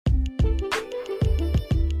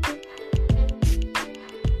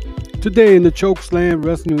Today in the Chokeslam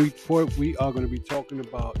Wrestling Report, we are going to be talking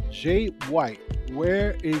about Jay White.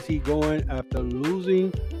 Where is he going after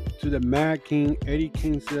losing to the Mad King Eddie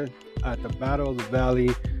Kingston at the Battle of the Valley?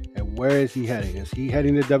 And where is he heading? Is he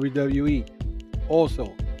heading to WWE?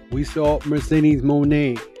 Also, we saw Mercedes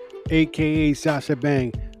Mone, aka Sasha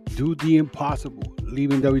Banks, do the impossible,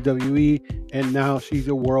 leaving WWE, and now she's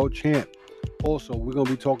a world champ. Also, we're going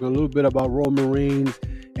to be talking a little bit about Roman Reigns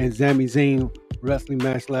and Sami Zayn wrestling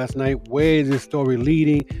match last night. Where is this story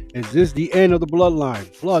leading? Is this the end of the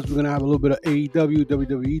Bloodline? Plus, we're going to have a little bit of AEW,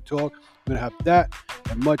 WWE talk. We're going to have that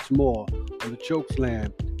and much more on the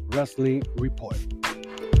Chokeslam Wrestling Report.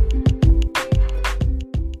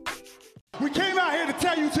 We came out here to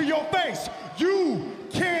tell you to your face, you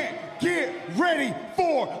can't get ready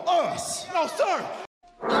for us. No, sir.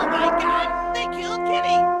 Oh my God! They killed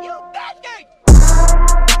Kenny! You bastard!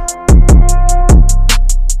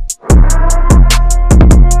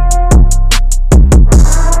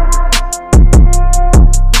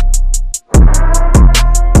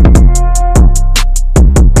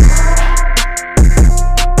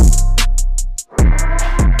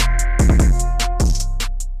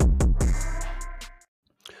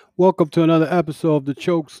 Welcome to another episode of the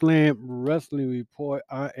Chokeslam Wrestling Report.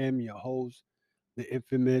 I am your host, the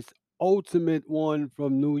infamous Ultimate One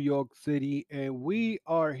from New York City, and we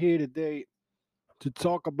are here today to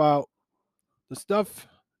talk about the stuff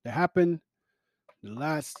that happened in the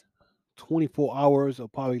last 24 hours or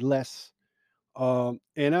probably less. And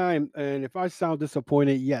if I sound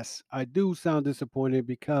disappointed, yes, I do sound disappointed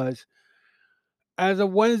because as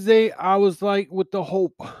of Wednesday, I was like with the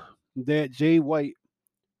hope that Jay White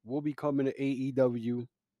will be coming to AEW.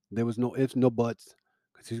 There was no ifs, no buts,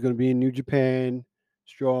 because he's going to be in New Japan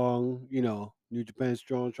Strong, New Japan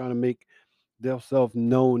Strong, trying to make themselves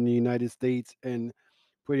known in the United States and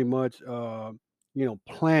pretty much,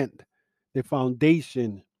 plant the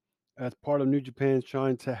foundation as part of New Japan,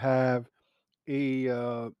 trying to have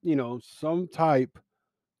some type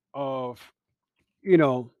of,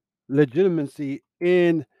 legitimacy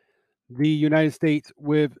in the United States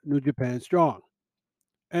with New Japan Strong.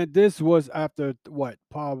 And this was after what,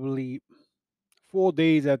 probably 4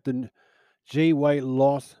 days after Jay White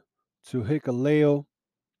lost to Hikuleo.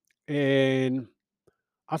 And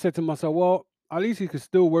I said to myself, well, at least he could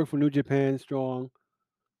still work for New Japan Strong.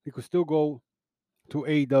 He could still go to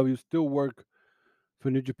AEW, still work for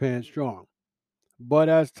New Japan Strong. But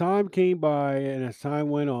as time came by and as time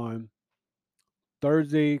went on,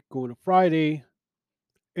 Thursday going to Friday,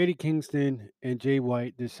 Eddie Kingston and Jay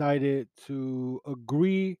White decided to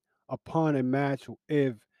agree upon a match.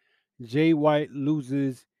 If Jay White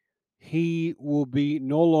loses, he will be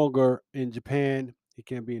no longer in Japan. He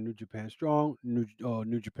can't be in New Japan Strong,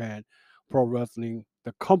 New Japan Pro Wrestling,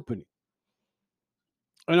 the company.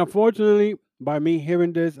 And unfortunately, by me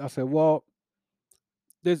hearing this, I said, well,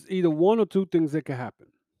 there's either one or two things that could happen.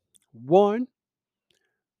 One,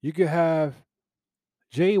 you could have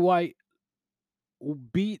Jay White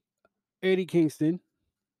beat Eddie Kingston,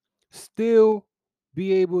 still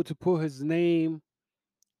be able to put his name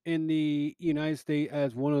in the United States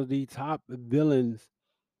as one of the top villains,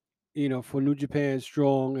 for New Japan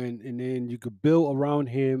Strong, and then you could build around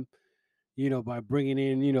him, by bringing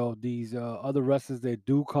in, these other wrestlers that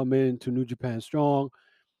do come into New Japan Strong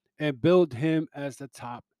and build him as the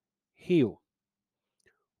top heel.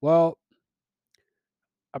 Well,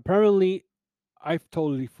 apparently, I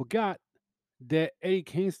totally forgot that Eddie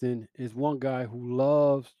Kingston is one guy who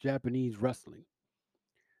loves Japanese wrestling.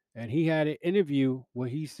 And he had an interview where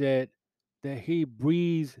he said that he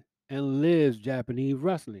breathes and lives Japanese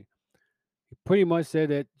wrestling. He pretty much said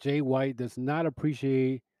that Jay White does not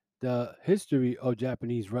appreciate the history of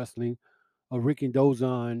Japanese wrestling, of Ricky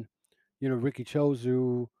Dozan, Ricky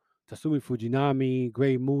Chozu, Tatsumi Fujinami,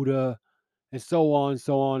 Great Muda, and so on,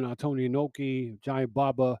 Antonio Inoki, Giant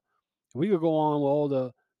Baba. We could go on with all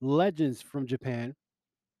the legends from Japan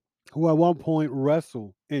who at one point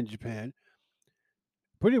wrestled in Japan.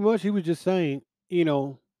 Pretty much he was just saying,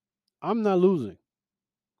 I'm not losing.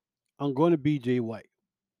 I'm going to be Jay White.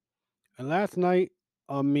 And last night,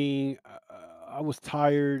 I was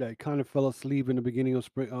tired. I kind of fell asleep in the beginning of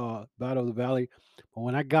spring Battle of the Valley. But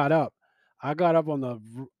when I got up on the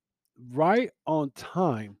right on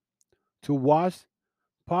time to watch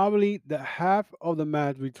probably the half of the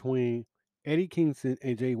match between Eddie Kingston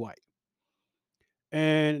and Jay White.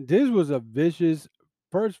 And this was a vicious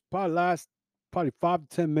first, probably 5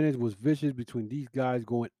 to 10 minutes was vicious between these guys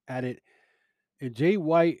going at it. And Jay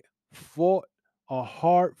White fought a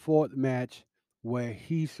hard fought match where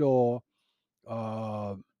he saw,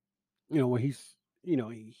 when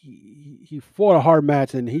he fought a hard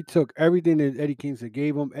match and he took everything that Eddie Kingston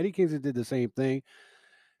gave him. Eddie Kingston did the same thing.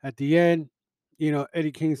 At the end,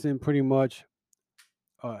 Eddie Kingston pretty much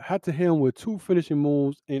had to hit him with two finishing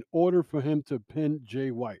moves in order for him to pin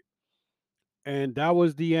Jay White. And that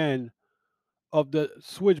was the end of the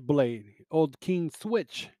Switchblade, old King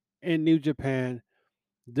Switch in New Japan.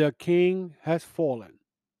 The king has fallen.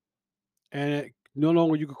 And no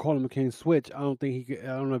longer you could call him a King Switch. I don't think he could,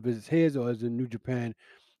 I don't know if it's his or it's a New Japan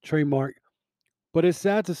trademark. But it's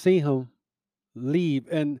sad to see him leave.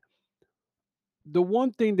 And the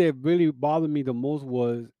one thing that really bothered me the most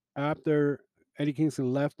was after Eddie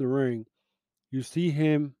Kingston left the ring, you see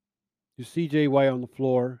him, you see Jay White on the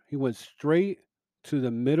floor. He went straight to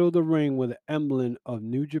the middle of the ring with the emblem of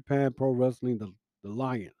New Japan Pro Wrestling, the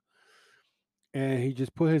lion. And he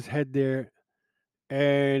just put his head there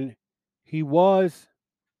and he was,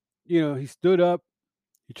 he stood up,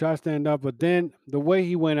 he tried to stand up, but then the way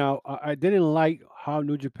he went out, I didn't like how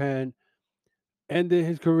New Japan ended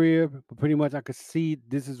his career, but pretty much I could see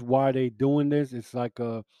this is why they doing this. It's like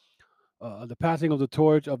the passing of the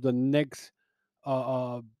torch of the next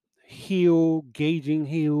uh, heel, gauging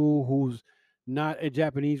heel who's not a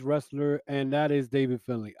Japanese wrestler, and that is David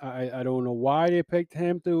Finlay. I don't know why they picked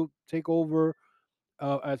him to take over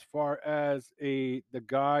as far as the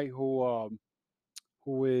guy who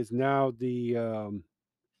is now the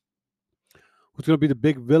who's going to be the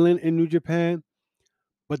big villain in New Japan.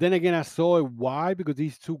 But then again, I saw it why because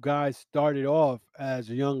these two guys started off as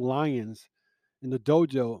young lions in the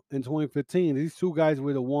dojo in 2015. These two guys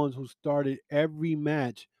were the ones who started every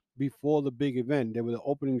match before the big event. They were the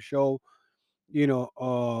opening show, you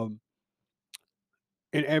know,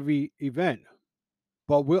 in every event.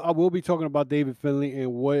 But I will be talking about David Finlay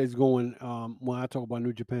and what is going when I talk about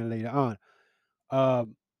New Japan later on.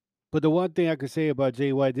 Um, but the one thing I could say about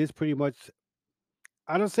Jay White, this pretty much,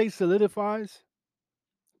 I don't say solidifies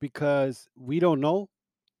because we don't know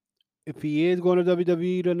if he is going to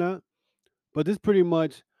WWE or not. But this pretty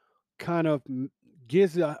much kind of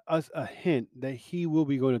gives us a hint that he will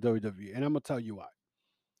be going to WWE. And I'm going to tell you why.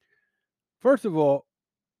 First of all,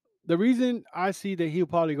 the reason I see that he'll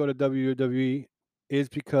probably go to WWE is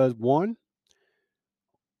because one,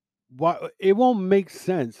 why it won't make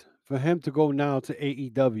sense for him to go now to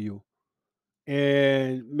AEW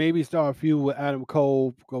and maybe start a feud with Adam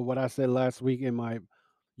Cole. Because what I said last week in my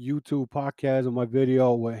YouTube podcast or my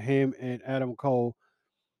video with him and Adam Cole,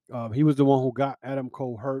 he was the one who got Adam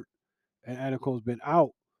Cole hurt, and Adam Cole's been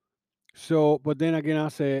out. So, but then again, I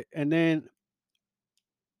said, and then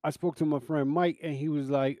I spoke to my friend Mike, and he was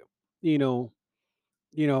like, you know,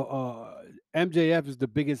 MJF is the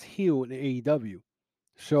biggest heel in AEW.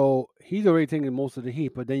 So he's already taking most of the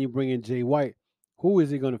heat. But then you bring in Jay White. Who is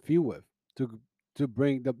he going to feud with to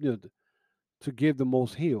bring to give the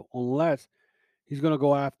most heel? Unless he's going to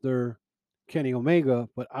go after Kenny Omega,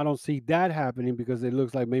 but I don't see that happening because it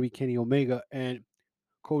looks like maybe Kenny Omega and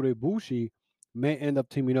Kota Ibushi may end up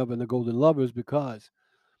teaming up in the Golden Lovers because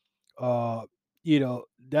uh you know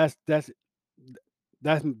that's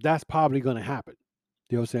probably going to happen.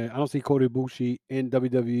 You know what I'm saying? I don't see Kota Ibushi in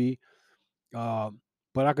WWE.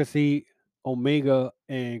 But I could see Omega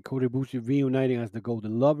and Kota Ibushi reuniting as the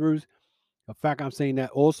Golden Lovers. The fact I'm saying that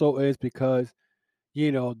also is because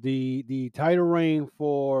the title reign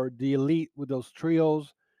for the Elite with those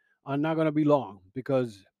trios are not going to be long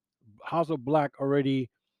because House of Black already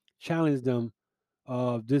challenged them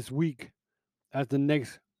this week as the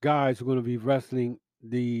next guys who are going to be wrestling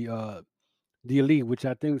the Elite, which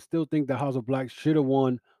I still think the House of Black should have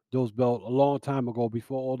won those belts a long time ago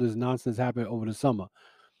before all this nonsense happened over the summer.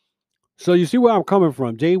 So you see where I'm coming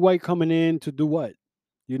from. Jay White coming in to do what?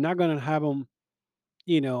 You're not gonna have him,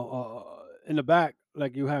 in the back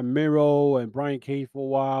like you had Miro and Brian Cage for a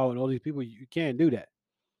while and all these people. You can't do that.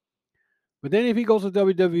 But then if he goes to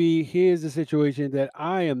WWE, here's the situation that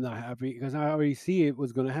I am not happy because I already see it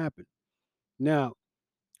was gonna happen. Now,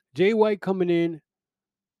 Jay White coming in,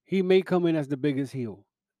 he may come in as the biggest heel.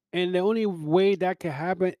 And the only way that can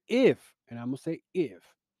happen and I'm gonna say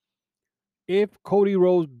if Cody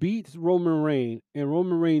Rhodes beats Roman Reigns and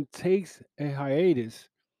Roman Reigns takes a hiatus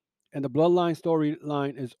and the Bloodline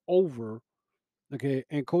storyline is over, okay,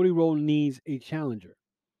 and Cody Rhodes needs a challenger,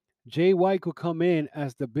 Jay White could come in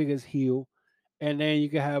as the biggest heel, and then you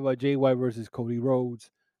could have a Jay White versus Cody Rhodes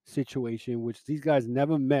situation, which these guys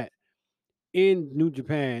never met in New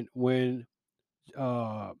Japan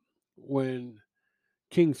uh, when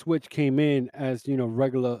King Switch came in as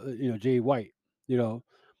regular Jay White, you know.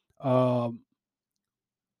 Um,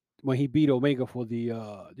 when he beat Omega for the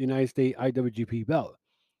United States IWGP belt.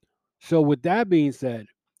 So with that being said,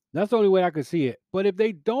 That's the only way I could see it. But if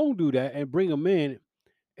they don't do that and bring him in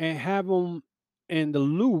and have him in the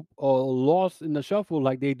loop or lost in the shuffle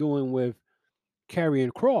like they doing with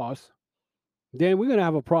Karrion Cross, then we're gonna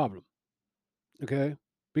have a problem. Okay,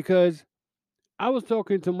 because I was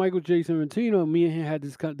talking to Michael J. Sorrentino, and me and him had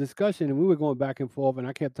this discussion, and we were going back and forth, and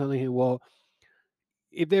I kept telling him, well,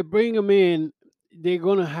 if they bring him in, they're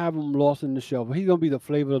gonna have him lost in the shuffle. He's gonna be the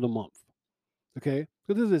flavor of the month. Okay,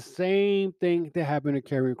 so this is the same thing that happened to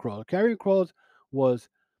Karrion Cross. Karrion Cross was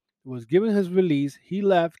was given his release. He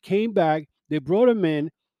left, came back. They brought him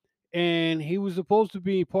in, and he was supposed to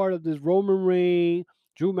be part of this Roman Reigns,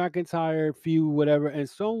 Drew McIntyre feud, whatever. And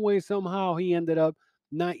some way, somehow, he ended up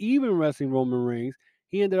not even wrestling Roman Reigns.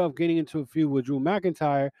 He ended up getting into a feud with Drew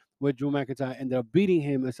McIntyre, where Drew McIntyre ended up beating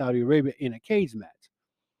him in Saudi Arabia in a cage match.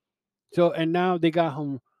 So, and now they got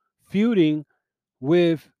him feuding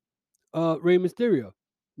with Rey Mysterio.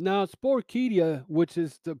 Now, Sportkeeda, which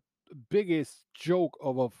is the biggest joke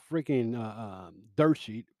of a freaking dirt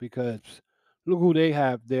sheet, because look who they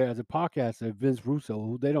have there as a podcaster, Vince Russo,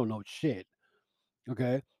 who they don't know shit.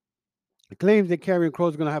 Okay, claims that Karrion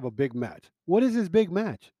Kross is gonna have a big match. What is his big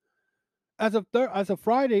match? As of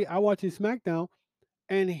Friday, I watched his SmackDown,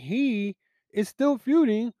 and he is still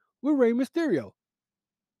feuding with Rey Mysterio.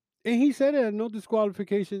 And he said at no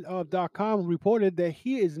disqualification .com reported that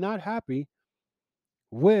he is not happy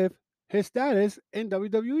with his status in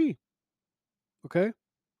WWE. Okay,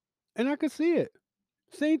 and I could see it.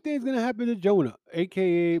 Same thing's gonna happen to Jonah,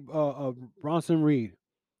 aka Bronson Reed.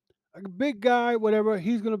 A big guy, whatever.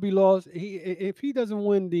 He's gonna be lost. If he doesn't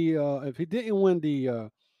win if he didn't win the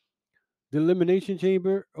elimination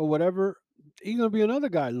chamber or whatever, he's gonna be another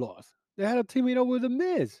guy lost. They had a teaming up with the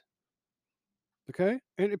Miz. Okay,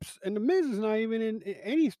 and the Miz is not even in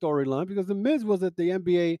any storyline because the Miz was at the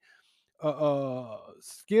NBA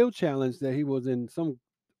skill challenge that he was in some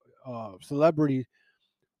celebrity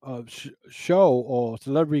show or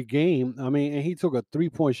celebrity game. I mean, and he took a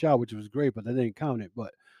 3-point shot, which was great, but that didn't count it.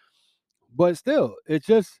 But still, it's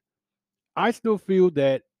just I still feel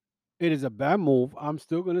that it is a bad move. I'm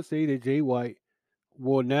still gonna say that Jay White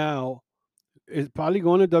will now is probably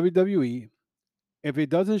going to WWE. If he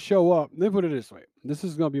doesn't show up, let me put it this way. This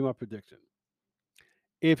is gonna be my prediction.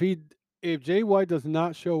 If he if Jay White does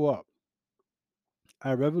not show up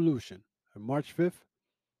at Revolution on March 5th,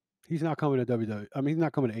 he's not coming to WWE. I mean, he's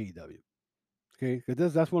not coming to AEW. Okay,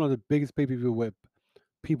 because that's one of the biggest pay per view where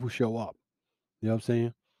people show up. You know what I'm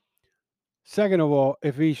saying? Second of all,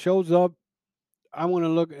 if he shows up, I want to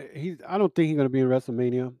look. He's. I don't think he's going to be in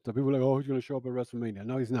WrestleMania. So people are like, oh, he's going to show up at WrestleMania.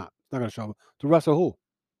 No, he's not. He's not going to show up to wrestle who?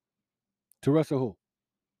 To wrestle who?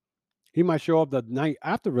 He might show up the night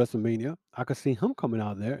after WrestleMania. I could see him coming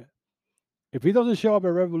out there. If he doesn't show up at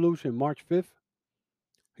Revolution March 5th,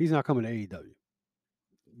 he's not coming to AEW.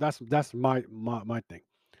 That's my thing.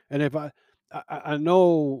 And if I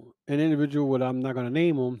know an individual, what I'm not going to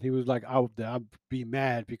name him. He was like, I'll be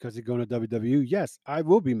mad because he's going to WWE. Yes, I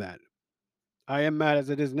will be mad. I am mad as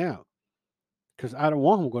it is now because I don't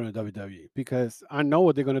want him going to WWE because I know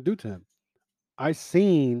what they're going to do to him. I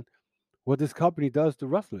seen what this company does to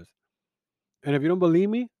wrestlers, and if you don't believe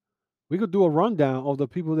me, we could do a rundown of the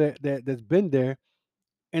people that's been there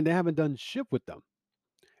and they haven't done shit with them.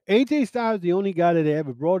 AJ Styles is the only guy that they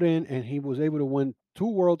ever brought in, and he was able to win 2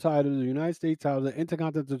 world titles, the United States title, the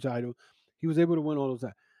Intercontinental title. He was able to win all those.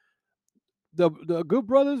 The Good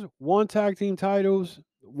Brothers won tag team titles,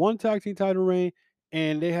 one tag team title reign,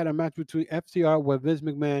 and they had a match between FTR where Vince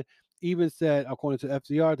McMahon even said, according to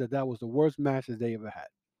FTR, that that was the worst match that they ever had.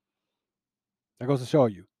 That goes to show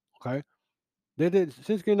you, okay? They did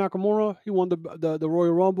Shinsuke Nakamura. He won the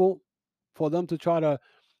Royal Rumble for them to try to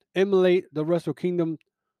emulate the Wrestle Kingdom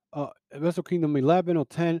 11 or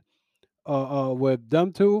 10 with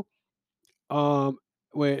them two. Um,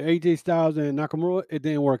 with AJ Styles and Nakamura, it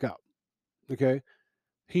didn't work out. Okay,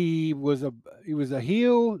 he was a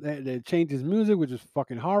heel that changed his music, which is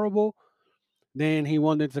fucking horrible. Then he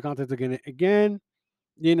won the Intercontinental again.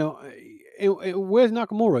 You know, where's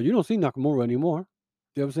Nakamura? You don't see Nakamura anymore.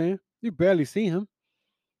 You know what I'm saying? You barely see him.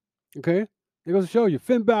 Okay, it goes to show you.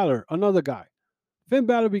 Finn Balor, another guy. Finn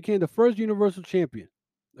Balor became the first Universal Champion.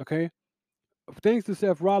 Okay, thanks to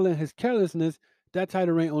Seth Rollins, his carelessness, that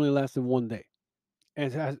title reign only lasted 1 day.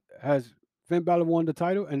 And has Finn Balor won the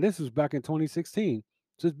title? And this was back in 2016.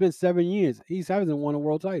 So it's been 7 years. He hasn't won a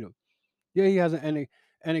world title. Yeah, he has an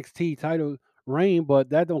NXT title reign, but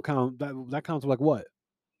that don't count. That counts like what?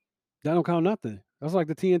 That don't count nothing. That's like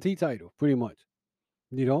the TNT title, pretty much.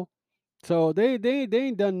 You know. So they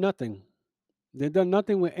ain't done nothing. They've done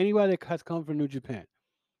nothing with anybody that has come from New Japan.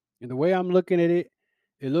 And the way I'm looking at it,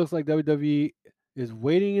 it looks like WWE. is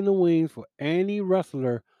waiting in the wings for any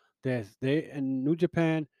wrestler that's they in New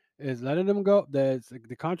Japan is letting them go. That's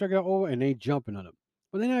the contract got over and they jumping on them,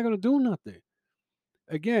 but they're not gonna do nothing.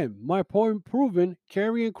 Again, my point proven.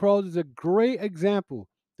 Karrion Kross is a great example.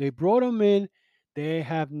 They brought him in. They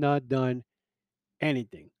have not done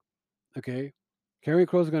anything. Okay, Karrion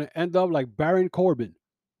Kross is gonna end up like Baron Corbin.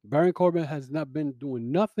 Baron Corbin has not been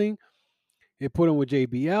doing nothing. They put him with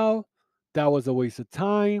JBL. That was a waste of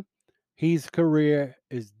time. His career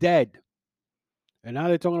is dead. And now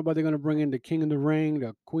they're talking about they're going to bring in the King of the Ring,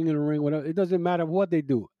 the Queen of the Ring, whatever. It doesn't matter what they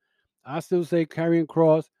do. I still say Karrion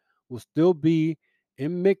Cross will still be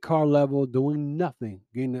in mid card level doing nothing,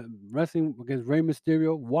 getting wrestling against Rey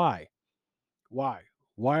Mysterio. Why? Why?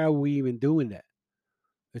 Why are we even doing that?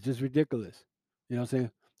 It's just ridiculous. You know what I'm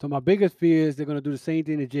saying? So my biggest fear is they're gonna do the same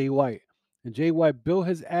thing to Jay White. And Jay White built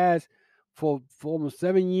his ass for almost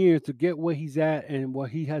 7 years to get where he's at and what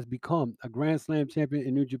he has become, a Grand Slam champion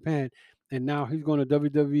in New Japan. And now he's going to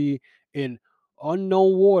WWE in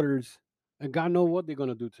unknown waters, and God knows what they're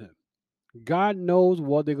gonna do to him. God knows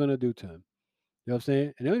what they're gonna do to him. You know what I'm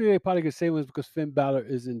saying? And the only thing they probably could say was because Finn Balor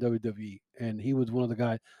is in WWE and he was one of the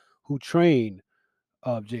guys who trained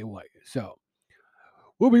Jay White. So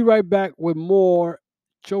we'll be right back with more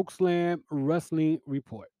Chokeslam Wrestling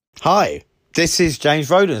Report. Hi, this is James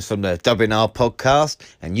Rodens from the WNR podcast,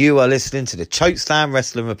 and you are listening to the Chokeslam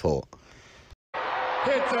Wrestling Report.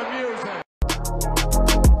 Hit the music.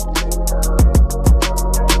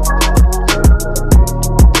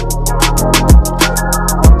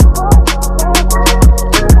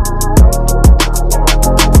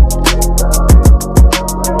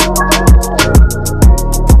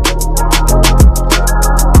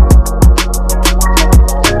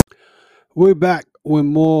 We're back with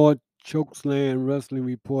more Chokeslam Wrestling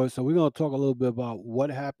Report. So we're gonna talk a little bit about what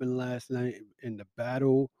happened last night in the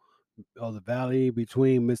Battle of the Valley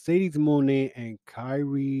between Mercedes Moné and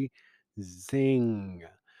Kyrie Zing.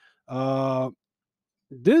 Uh,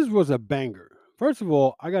 this was a banger. First of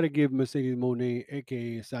all, I got to give Mercedes Moné,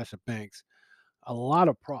 aka Sasha Banks, a lot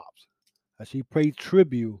of props as she paid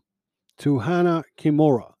tribute to Hana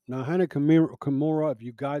Kimura. Now, Hana Kimura, if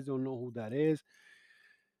you guys don't know who that is,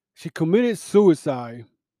 she committed suicide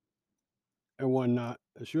and whatnot.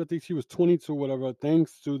 I think she was 22, whatever,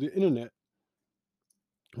 thanks to the internet,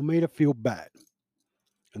 who made her feel bad.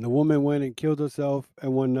 And the woman went and killed herself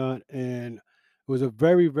and whatnot. And it was a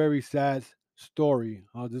very, very sad story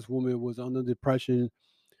how this woman was under depression.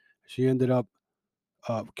 She ended up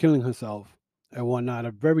killing herself and whatnot at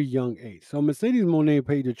a very young age. So Mercedes Moné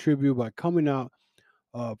paid the tribute by coming out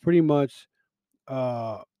pretty much,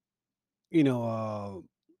 uh, you know, uh,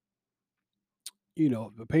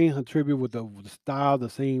 paying her tribute with the style, the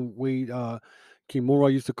same way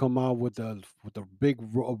Kimura used to come out with the big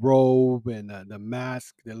robe and the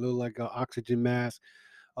mask that looked like an oxygen mask.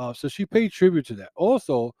 So she paid tribute to that.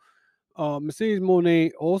 Also, Mercedes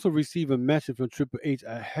Moné also received a message from Triple H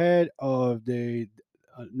ahead of the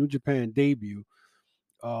New Japan debut,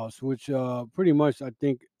 which pretty much I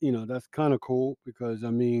think that's kind of cool because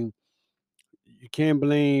I mean you can't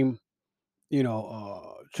blame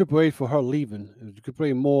Triple H for her leaving. You could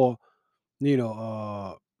play more you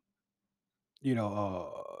know,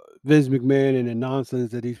 uh, Vince McMahon and the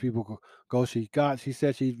nonsense that these people go. She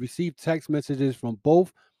said she received text messages from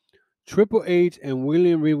both Triple H and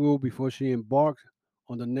William Regal before she embarked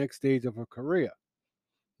on the next stage of her career.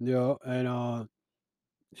 And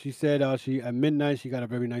she said she at midnight she got a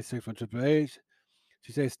very nice text from Triple H.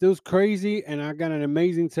 She said still's crazy, and I got an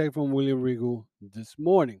amazing text from William Regal this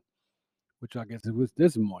morning, which I guess it was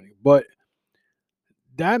this morning. But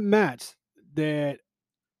that match that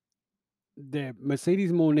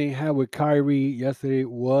Mercedes Moné had with Kyrie yesterday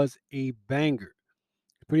was a banger.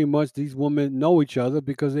 Pretty much these women know each other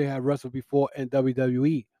because they had wrestled before in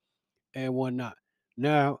WWE and whatnot.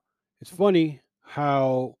 Now, it's funny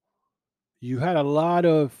how you had a lot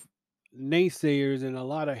of naysayers and a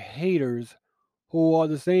lot of haters who are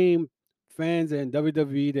the same fans in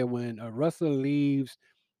WWE that when a wrestler leaves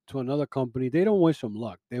to another company, they don't wish them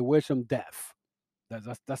luck. They wish them death.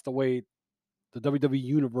 That's the way the WWE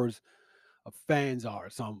universe of fans are.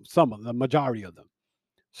 Some of the majority of them.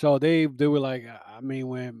 So they were like, I mean,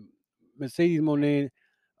 when Mercedes Moné,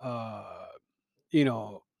 uh, you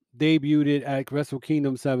know, debuted it at Wrestle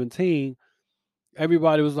Kingdom 17,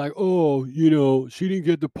 everybody was like, oh, she didn't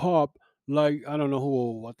get the pop like I don't know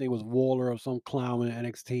who. I think it was Waller or some clown in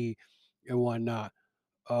NXT and whatnot.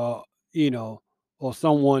 Uh, you know, or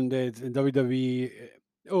someone that's in WWE.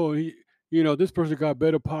 Oh, this person got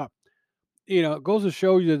better pop. It goes to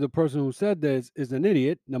show you that the person who said this is an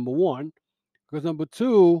idiot. Number one, because number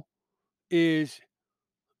two, is,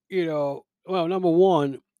 well, number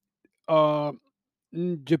one, uh,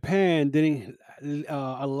 Japan didn't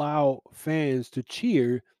allow fans to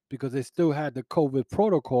cheer because they still had the COVID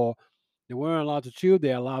protocol. They weren't allowed to cheer;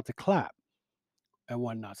 they're allowed to clap and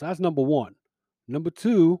whatnot. So that's number one. Number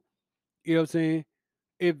two, what I'm saying?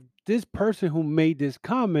 If this person who made this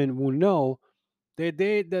comment will know that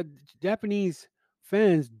the Japanese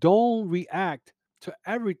fans don't react to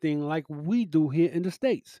everything like we do here in the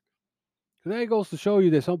States. And that goes to show you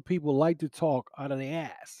that some people like to talk out of their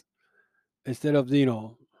ass instead of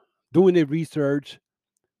doing their research,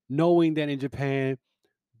 knowing that in Japan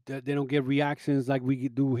that they don't get reactions like we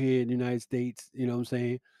do here in the United States. You know what I'm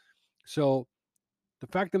saying? So the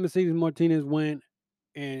fact that Mercedes Martinez went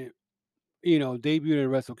and debuted at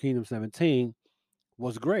Wrestle Kingdom 17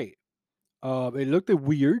 was great. It looked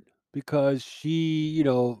weird because she,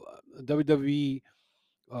 WWE,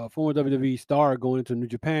 former WWE star going into New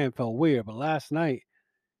Japan felt weird. But last night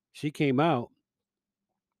she came out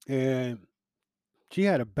and she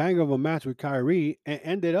had a bang of a match with Kyrie and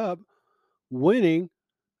ended up winning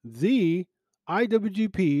the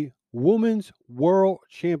IWGP Women's World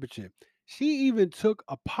Championship. She even took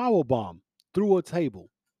a power bomb through a table,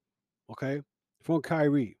 okay, from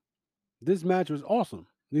Kyrie. This match was awesome.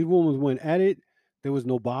 These women went at it. There was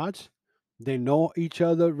no botch. They know each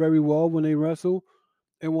other very well when they wrestle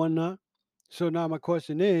and whatnot. So now my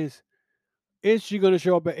question is she going to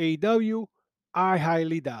show up at AEW? I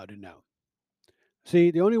highly doubt it now.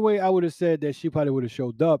 See, the only way I would have said that she probably would have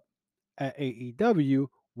showed up at AEW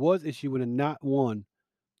was if she would have not won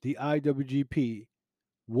the IWGP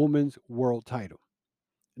Women's World Title.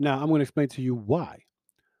 Now, I'm going to explain to you why.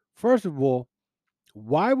 First of all,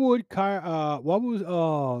 why would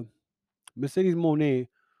Mercedes Monet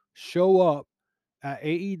show up at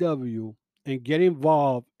AEW and get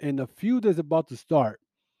involved in the feud that's about to start?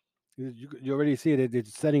 You already see that they're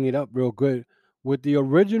setting it up real good with the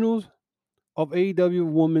originals of AEW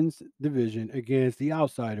Women's Division against the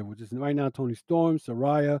Outsider, which is right now Tony Storm,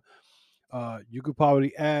 Saraya. You could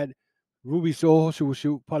probably add Ruby Soho.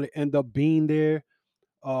 She'll probably end up being there.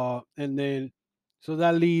 And then, so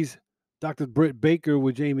that leaves Dr. Britt Baker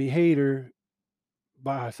with Jamie Hayter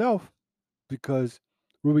by herself because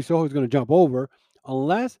Ruby Soho is going to jump over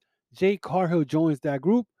unless Jake Cargill joins that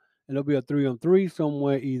group, and there'll be a 3-on-3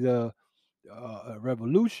 somewhere, either a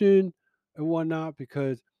Revolution and whatnot,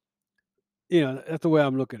 because that's the way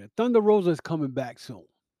I'm looking at it. Thunder Rosa is coming back soon.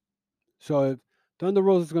 So if Thunder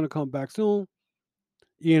Rosa is going to come back soon,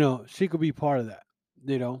 she could be part of that.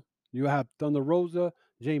 You have Thunder Rosa,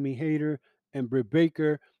 Jamie Hayter, and Britt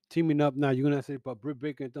Baker teaming up. Now you're gonna say, but Britt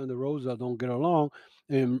Baker and Thunder Rosa don't get along,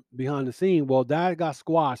 and behind the scene, well, that got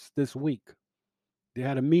squashed this week. They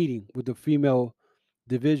had a meeting with the female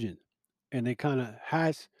division, and they kind of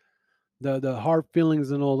hashed the hard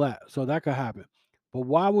feelings and all that. So that could happen. But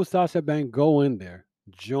why would Sasha Banks go in there,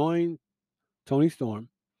 join Tony Storm,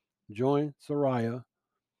 join Saraya,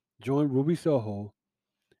 join Ruby Soho,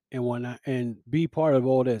 and whatnot, and be part of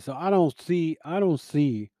all this? So I don't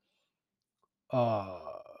see, uh,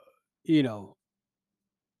 you know,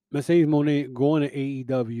 Mercedes Monet going to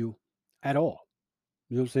AEW at all.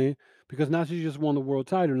 You know what I'm saying? Because now she just won the world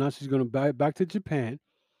title. Now she's going to back to Japan,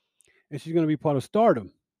 and she's going to be part of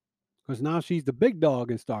Stardom because now she's the big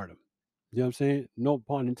dog in Stardom. You know what I'm saying? No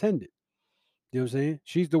pun intended. You know what I'm saying?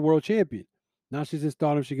 She's the world champion. Now she's in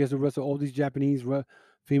Stardom. She gets to wrestle all these Japanese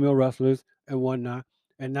female wrestlers and whatnot.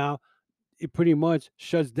 And now it pretty much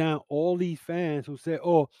shuts down all these fans who say,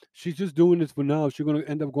 "Oh, she's just doing this for now. She's going to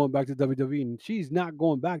end up going back to WWE," and she's not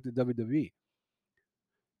going back to WWE.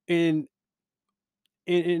 And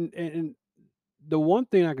and the one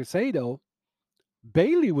thing I can say though,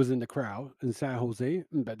 Bailey was in the crowd in San Jose,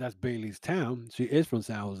 but that's Bailey's town. She is from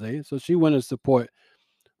San Jose, so she went to support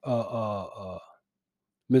uh, uh, uh,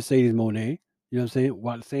 Mercedes Monet. You know what I'm saying?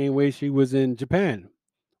 While the same way she was in Japan,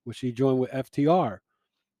 where she joined with FTR.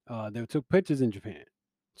 They took pictures in Japan.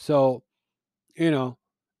 So you know,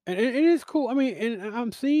 and it is cool. I mean, and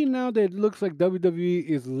I'm seeing now that it looks like WWE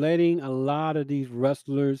is letting a lot of these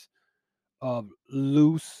wrestlers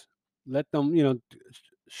loose, let them,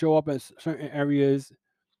 show up at certain areas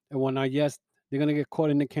and whatnot. Yes, they're gonna get caught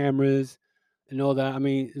in the cameras and all that. I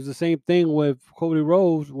mean, it's the same thing with Cody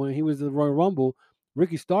Rhodes when he was in the Royal Rumble.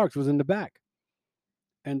 Ricky Starks was in the back,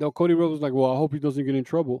 and though Cody Rhodes was like, "Well, I hope he doesn't get in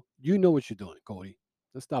trouble." You know what you're doing, Cody.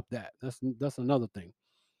 Let's stop that. That's another thing.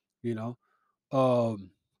 You know,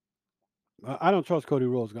 um, I don't trust Cody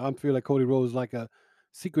Rhodes. I feel like Cody Rhodes is like a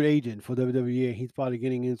secret agent for WWE. He's probably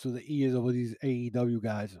getting into the ears of all these AEW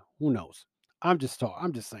guys. Who knows? I'm just talking.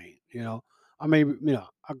 I'm just saying. I maybe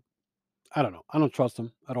I don't know. I don't trust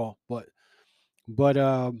him at all. But But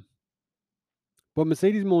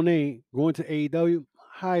Mercedes Monet going to AEW,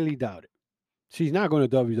 highly doubt it. She's not going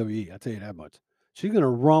to WWE. I'll tell you that much. She's going to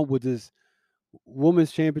run with this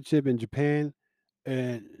women's championship in Japan,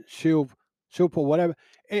 and she'll put whatever.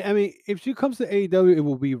 I mean, if she comes to AEW, it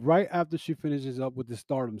will be right after she finishes up with the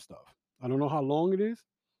Stardom stuff. I don't know how long it is.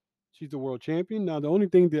 She's the world champion now. The only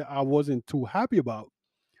thing that I wasn't too happy about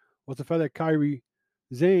was the fact that Kyrie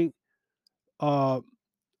Zane uh,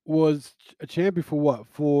 was a champion for what,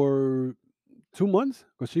 for 2 months,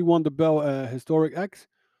 because she won the belt at Historic X,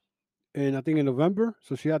 and I think in November.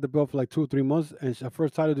 So she had the belt for like 2 or 3 months, and her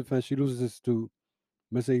first title defense, she loses this to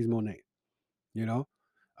Mercedes Monet. You know,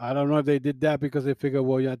 I don't know if they did that because they figured,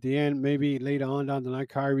 well, yeah, at the end, maybe later on down the line,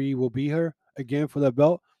 Kyrie will beat her again for that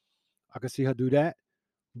belt. I could see her do that,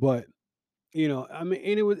 but I mean,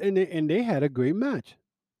 and it was, and they had a great match,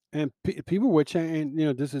 and people were chanting,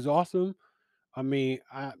 this is awesome. I mean,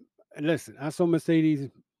 listen, I saw Mercedes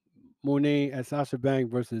Monet at Sasha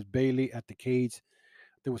Banks versus Bailey at the Cage.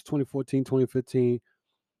 It was 2014, 2015.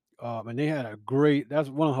 And they had a great, that's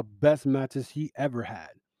one of her best matches he ever had.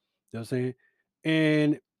 You know what I'm saying?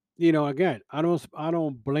 And, again, I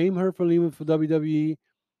don't blame her for leaving for WWE.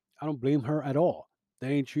 I don't blame her at all.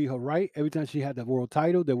 They ain't treat her right. Every time she had the world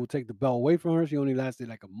title, they would take the belt away from her. She only lasted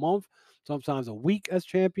like a month, sometimes a week as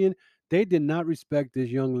champion. They did not respect this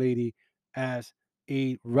young lady as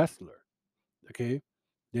a wrestler. Okay.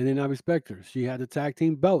 They did not respect her. She had the tag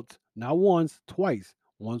team belts, not once, twice.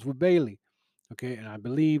 Once with Bailey. Okay. And I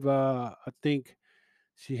believe, I think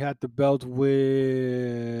she had the belt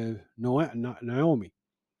with Naomi.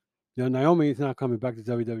 Naomi is not coming back to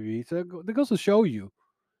WWE. So that goes to show you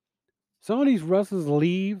some of these wrestlers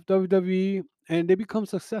leave WWE and they become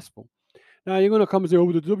successful. Now you're gonna come and say,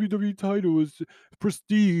 "Oh, the WWE title is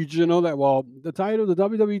prestige and all that." Well, the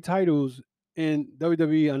WWE titles in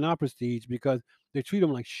WWE are not prestige because they treat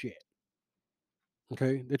them like shit.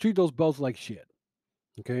 Okay, they treat those belts like shit.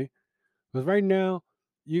 Okay, because right now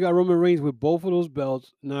you got Roman Reigns with both of those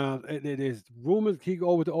belts. Now it is rumors he go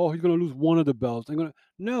over to, oh, he's gonna lose one of the belts. They're gonna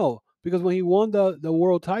no, because when he won the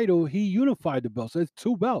world title, he unified the belts. So it's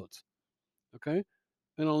two belts. Okay,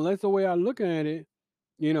 and unless the way I look at it,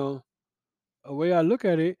 you know, the way I look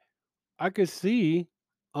at it, I could see,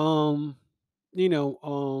 um, you know,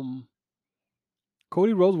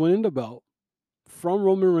 Cody Rhodes winning the belt from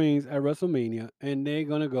Roman Reigns at WrestleMania, and they're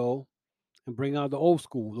gonna go and bring out the old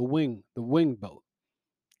school, the wing belt.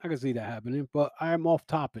 I can see that happening, but I am off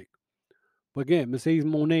topic. But again, Mercedes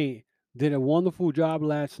Monet did a wonderful job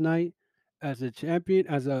last night as a champion,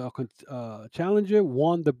 as a challenger,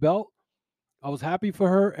 won the belt. I was happy for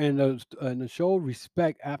her, and the show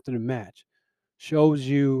respect after the match shows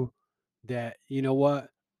you that you know what,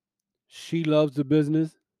 she loves the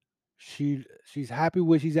business. She's happy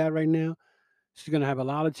where she's at right now. She's gonna have a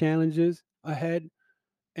lot of challenges ahead,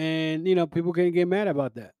 and people can't get mad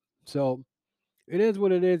about that. So it is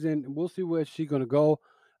what it is, and we'll see where she's gonna go.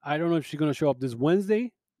 I don't know if she's gonna show up this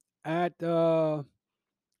Wednesday at AEW.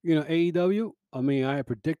 I mean, I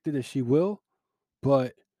predicted that she will,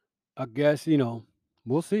 but I guess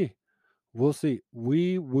we'll see. We'll see.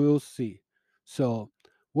 We will see. So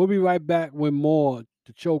we'll be right back with more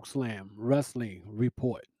the Chokeslam Wrestling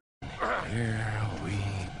Report. Here we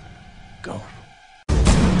go.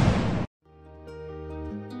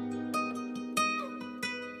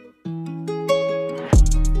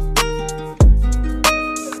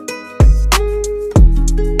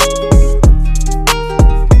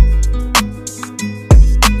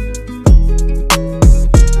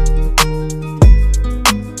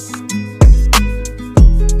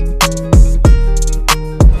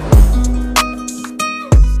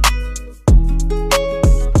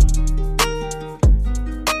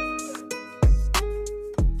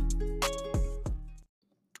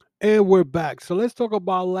 And we're back. So let's talk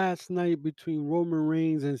about last night between Roman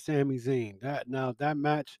Reigns and Sami Zayn. That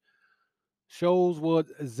match shows what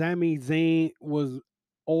Sami Zayn was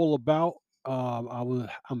all about.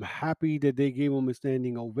 I'm happy that they gave him a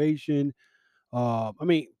standing ovation. I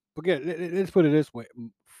mean, forget. Let's put it this way: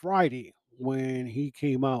 Friday when he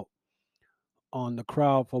came out on the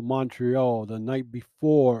crowd for Montreal the night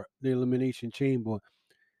before the Elimination Chamber,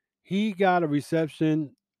 he got a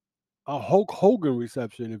reception, a Hulk Hogan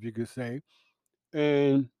reception, if you could say,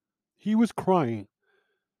 and he was crying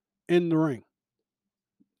in the ring.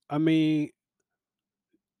 I mean,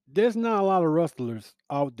 there's not a lot of wrestlers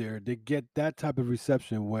out there that get that type of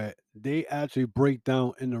reception where they actually break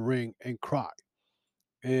down in the ring and cry.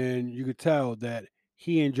 And you could tell that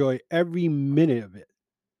he enjoyed every minute of it.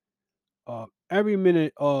 Every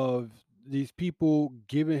minute of these people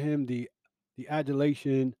giving him the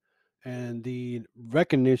adulation and the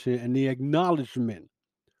recognition and the acknowledgement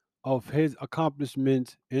of his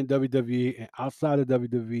accomplishments in WWE and outside of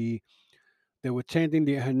WWE. They were chanting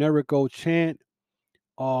the Generico chant,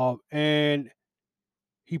 and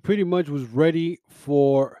he pretty much was ready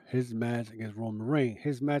for his match against Roman Reigns.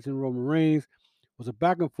 His match in Roman Reigns was a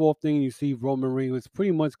back and forth thing. You see, Roman Reigns was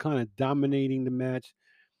pretty much kind of dominating the match,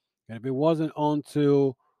 and if it wasn't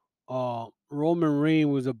until Roman Reigns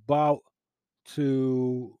was about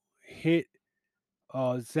to hit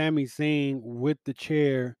Sami Zayn with the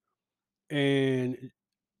chair, and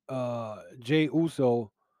Jay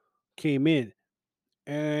Uso came in,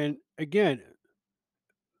 and again,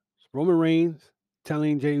 Roman Reigns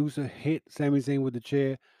telling Jey Uso hit Sami Zayn with the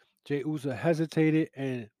chair. Jey Uso hesitated,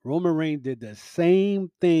 and Roman Reigns did the same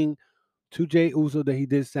thing to Jey Uso that he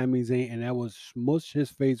did Sami Zayn, and that was smush his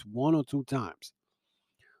face 1 or 2 times.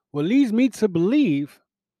 What leads me to believe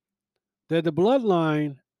that the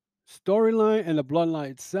Bloodline storyline and the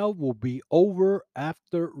Bloodline itself will be over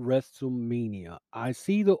after WrestleMania. I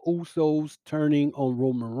see the Usos turning on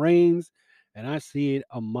Roman Reigns, and I see it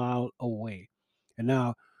a mile away. And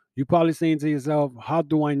now you're probably saying to yourself, how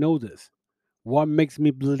do I know this? What makes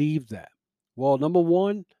me believe that? Well, number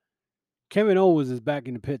one, Kevin Owens is back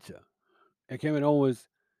in the picture. And Kevin Owens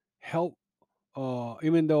helped,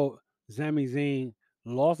 even though Sami Zayn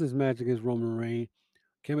lost his match against Roman Reigns,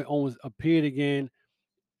 Kevin Owens appeared again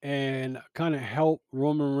and kind of help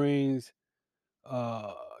Roman Reigns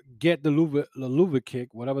uh, get the Luva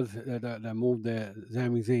kick, whatever that move that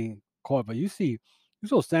Sami Zayn caught. But you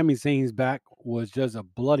saw Sami Zayn's back was just a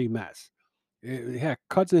bloody mess. It had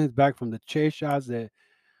cuts in his back from the chair shots that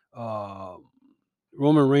uh,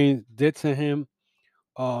 Roman Reigns did to him.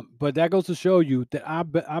 But that goes to show you that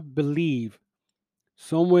I believe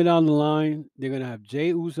somewhere down the line they're gonna have Jey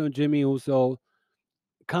Uso and Jimmy Uso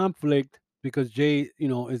conflict because Jay,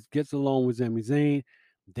 is gets along with Sami Zayn.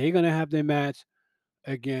 They're gonna have their match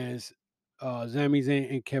against Sami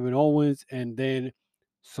Zayn and Kevin Owens, and then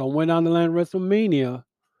somewhere down the line, WrestleMania,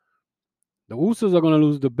 the Usos are gonna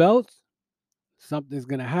lose the belts. Something's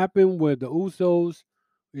gonna happen with the Usos.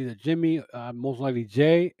 Either Jimmy, most likely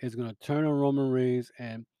Jay, is gonna turn on Roman Reigns,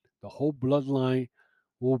 and the whole bloodline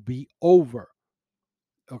will be over.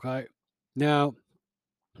 Okay. Now,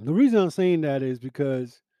 the reason I'm saying that is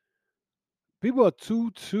because people are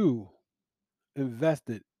too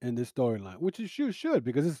invested in this storyline, which it sure should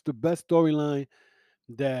because it's the best storyline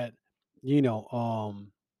that you know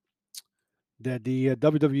um that the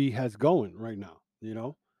WWE has going right now,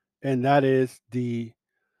 and that is the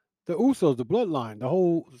Usos, the Bloodline, the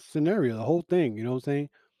whole scenario, the whole thing. You know what I'm saying?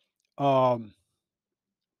 Um,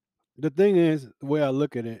 the thing is, the way I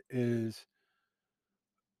look at it is,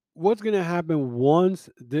 what's gonna happen once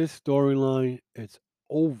this storyline is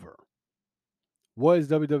over? What is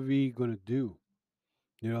WWE gonna do?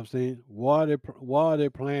 You know what I'm saying? What are their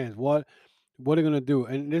plans? What are they gonna do?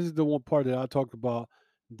 And this is the one part that I talked about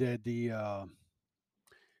that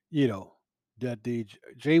you know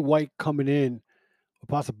Jay White coming in, a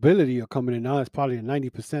possibility of coming in now. It's probably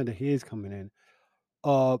 90% that he is coming in.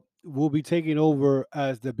 Will be taking over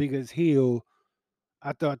as the biggest heel.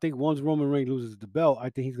 I think once Roman Reigns loses the belt, I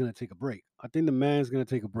think he's gonna take a break. I think the man's gonna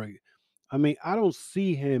take a break. I mean, I don't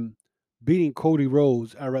see him beating Cody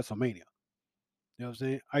Rhodes at WrestleMania. You know what I'm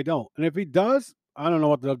saying? I don't. And if he does, I don't know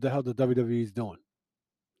what the hell the WWE is doing,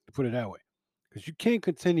 to put it that way. Because you can't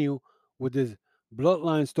continue with this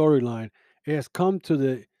bloodline storyline. It has come to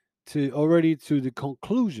the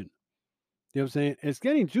conclusion. You know what I'm saying? It's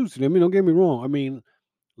getting juicy. I mean, don't get me wrong. I mean,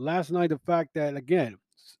 last night the fact that again,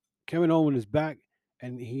 Kevin Owens is back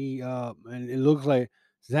and and it looks like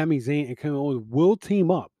Sami Zayn and Kevin Owens will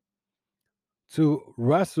team up to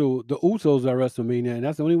wrestle the Usos at WrestleMania, and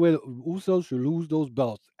that's the only way the Usos should lose those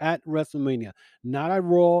belts at WrestleMania. Not at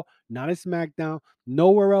Raw, not at SmackDown,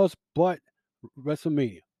 nowhere else but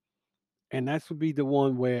WrestleMania. And that's would be the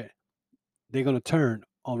one where they're gonna turn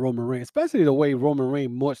on Roman Reigns, especially the way Roman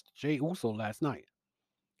Reigns mushed Jey Uso last night.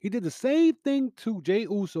 He did the same thing to Jey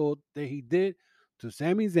Uso that he did to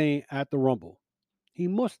Sami Zayn at the Rumble. He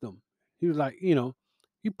mushed them. He was like,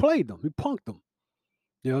 he played them. He punked them.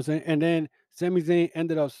 You know what I'm saying? And then Sami Zayn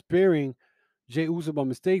ended up spearing Jey Uso by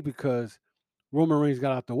mistake because Roman Reigns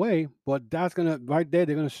got out the way. But that's gonna right there.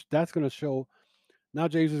 That's gonna show now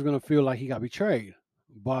Jey Uso is gonna feel like he got betrayed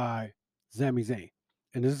by Sami Zayn,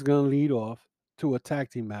 and this is gonna lead off to a tag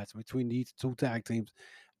team match between these two tag teams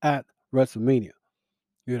at WrestleMania.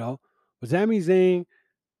 You know, but Sami Zayn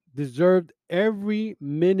deserved every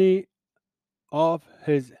minute of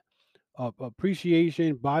his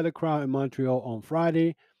appreciation by the crowd in Montreal on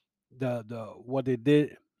Friday. The what they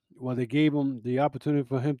did. Well, they gave him the opportunity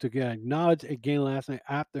for him to get acknowledged again last night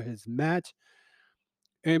after his match.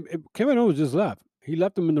 And Kevin Owens just left. He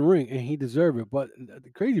left him in the ring, and he deserved it. But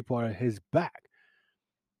the crazy part is his back.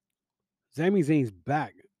 Sami Zayn's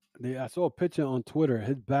back. I saw a picture on Twitter.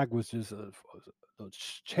 His back was just those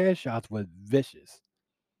chair shots were vicious.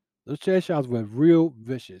 Those chair shots were real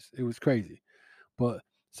vicious. It was crazy. But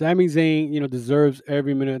Sami Zayn, deserves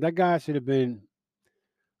every minute. That guy should have been.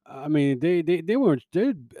 I mean, they weren't.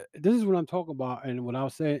 This is what I'm talking about, and what I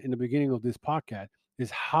was saying in the beginning of this podcast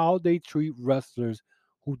is how they treat wrestlers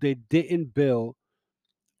who they didn't build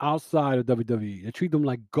outside of WWE. They treat them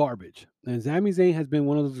like garbage. And Sami Zayn has been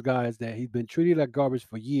one of those guys that he's been treated like garbage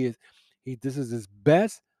for years. This is his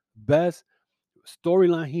best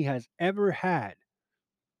storyline he has ever had.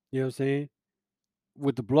 You know what I'm saying?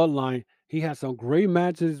 With the Bloodline, he had some great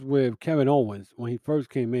matches with Kevin Owens when he first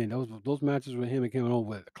came in. Those matches with him and Kevin Owens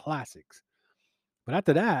were classics. But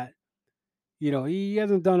after that, he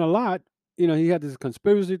hasn't done a lot. He had this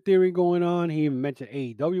conspiracy theory going on. He even mentioned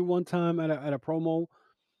AEW one time at a promo.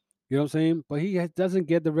 You know what I'm saying? But he doesn't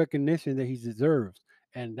get the recognition that he deserves.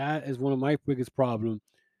 And that is one of my biggest problems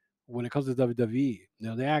when it comes to WWE.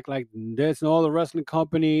 They act like there's no other wrestling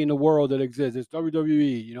company in the world that exists. It's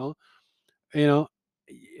WWE, you know, and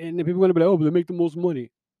then people are gonna be like, oh, but they make the most money.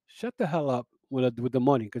 Shut the hell up with the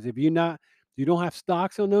money, because if you don't have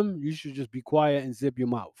stocks on them, you should just be quiet and zip your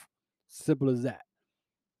mouth. Simple as that.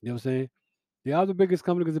 You know what I'm saying? They are the biggest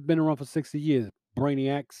company because they've been around for 60 years.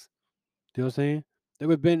 Brainiacs. You know what I'm saying?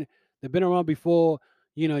 They've been around before.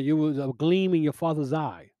 You was a gleam in your father's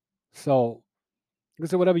eye. So you can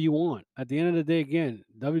say whatever you want. At the end of the day, again,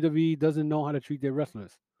 WWE doesn't know how to treat their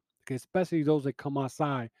wrestlers. Okay, especially those that come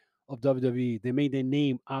outside of WWE. They made their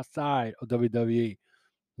name outside of WWE. You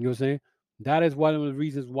know what I'm saying? That is one of the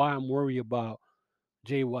reasons why I'm worried about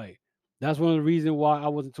Jay White. That's one of the reasons why I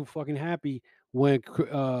wasn't too fucking happy when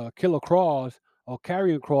Killer Cross or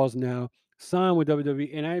Karrion Cross now signed with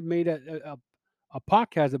WWE, and I made a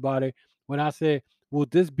podcast about it when I said, "Will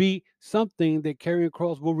this be something that Karrion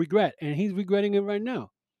Cross will regret?" And he's regretting it right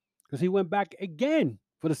now because he went back again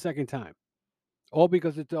for the second time, all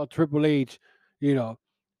because it's Triple H, you know.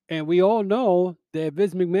 And we all know that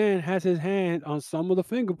Vince McMahon has his hand on some of the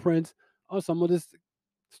fingerprints on some of this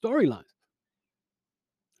storylines.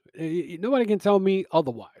 Nobody can tell me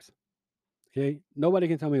otherwise. Okay, nobody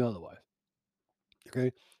can tell me otherwise.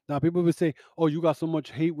 Okay, now people will say, "Oh, you got so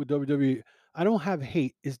much hate with WWE." I don't have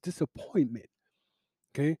hate; it's disappointment.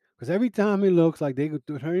 Okay, because every time it looks like they're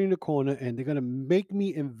turning the corner and they're gonna make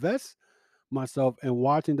me invest myself in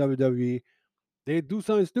watching WWE, they do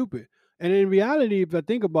something stupid. And in reality, if I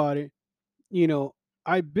think about it, you know,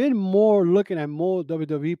 I've been more looking at more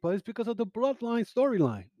WWE, but it's because of the Bloodline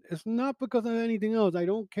storyline. It's not because of anything else. I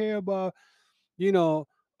don't care about you know,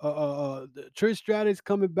 Trish Stratus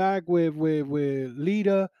coming back with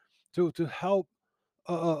Lita to help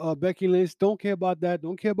Becky Lynch. Don't care about that.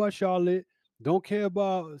 Don't care about Charlotte. Don't care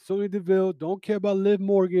about Sonya Deville. Don't care about Liv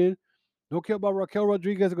Morgan. Don't care about Raquel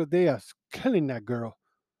Rodriguez because they are killing that girl.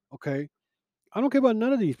 Okay, I don't care about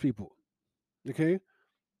none of these people. Okay,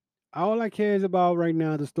 all I care is about right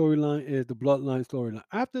now the storyline is the Bloodline storyline.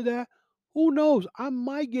 After that, who knows? I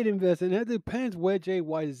might get invested. That depends where Jay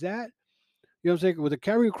White is at. You know what I'm saying? With the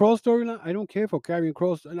Karrion Cross storyline, I don't care for Karrion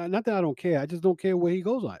Cross. Not that I don't care. I just don't care where he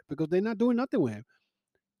goes on because they're not doing nothing with him.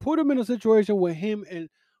 Put him in a situation with him and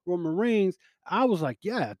Roman Reigns. I was like,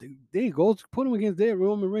 yeah, there you go. Put him against their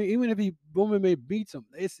Roman Reigns. Even if Roman may beat him,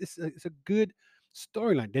 it's a good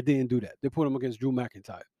storyline. They didn't do that. They put him against Drew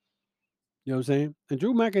McIntyre. You know what I'm saying? And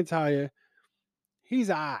Drew McIntyre,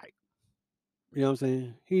 he's all right. You know what I'm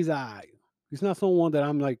saying? He's all right. He's not someone that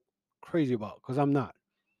I'm like crazy about because I'm not.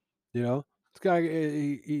 You know, this guy,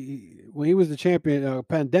 when he was the champion,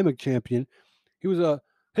 pandemic champion, he was a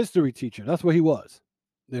history teacher. That's what he was.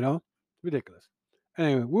 You know, ridiculous.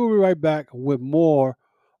 Anyway, we'll be right back with more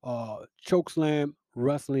Chokeslam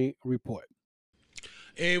Wrestling Report.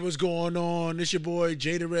 Hey, what's going on? It's your boy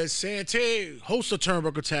Jada Red Sante, host of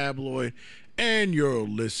Turnbuckle Tabloid, and you're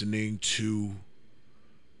listening to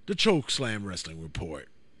the Chokeslam Wrestling Report.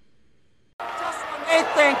 Just when they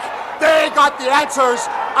think they got the answers,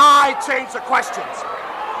 I change the questions.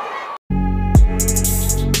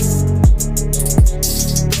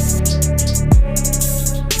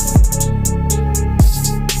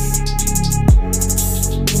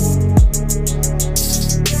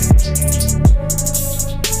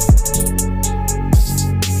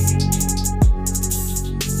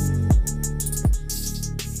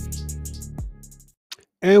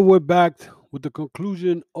 And we're back with the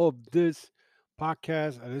conclusion of this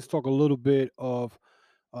podcast. And let's talk a little bit of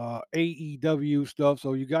AEW stuff.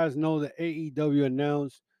 So you guys know that AEW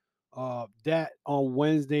announced that on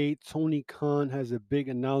Wednesday, Tony Khan has a big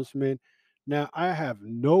announcement. Now I have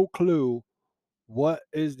no clue what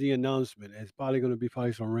is the announcement. It's probably going to be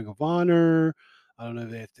probably some Ring of Honor. I don't know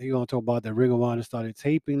if they're going to talk about that Ring of Honor started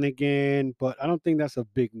taping again, but I don't think that's a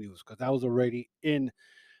big news because that was already in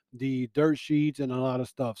the dirt sheets and a lot of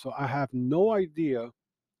stuff. So I have no idea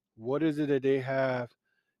what is it that they have,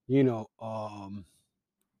 you know,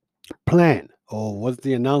 plan or what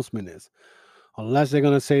the announcement is. Unless they're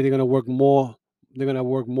gonna say they're gonna work more, they're gonna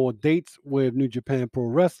work more dates with New Japan Pro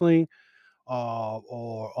Wrestling,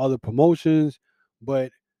 or other promotions.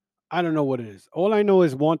 But I don't know what it is. All I know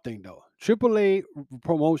is one thing though: AAA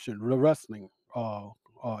promotion, the wrestling,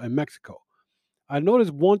 in Mexico. I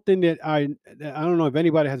noticed one thing that I don't know if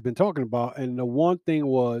anybody has been talking about, and the one thing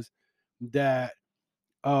was that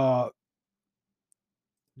uh,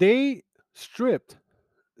 they stripped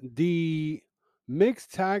the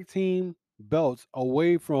mixed tag team belts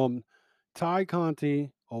away from Ty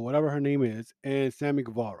Conti or whatever her name is and Sammy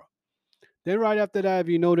Guevara. Then right after that, if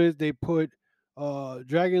you notice, they put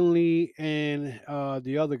Dragon Lee and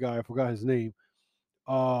the other guy, I forgot his name,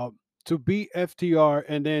 uh, to beat FTR,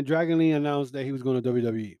 and then Dragon Lee announced that he was going to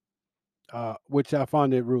WWE, which I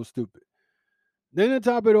found it real stupid. Then to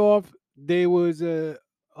top it off, there was a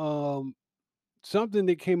something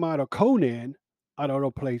that came out of Conan, out of other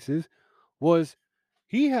places, was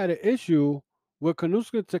he had an issue with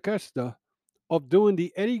Kanuska Takeshita of doing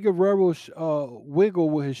the Eddie Guerrero wiggle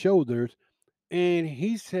with his shoulders, and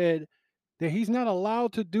he said that he's not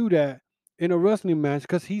allowed to do that in a wrestling match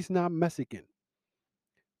because he's not Mexican.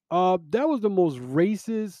 That was the most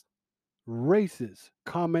racist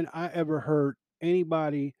comment I ever heard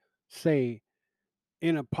anybody say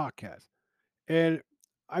in a podcast. And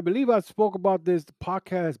I believe I spoke about this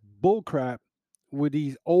podcast bullcrap with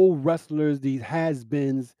these old wrestlers, these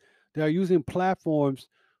has-beens that are using platforms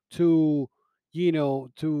to,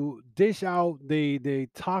 to dish out the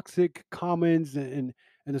toxic comments and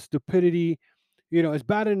the stupidity. It's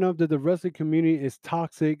bad enough that the wrestling community is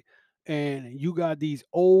toxic, and you got these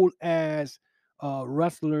old ass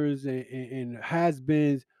wrestlers and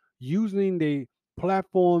has-beens using the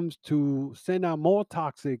platforms to send out more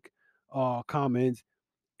toxic comments,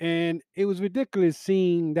 and it was ridiculous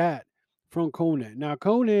seeing that from Conan. Now,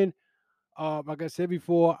 Conan, like I said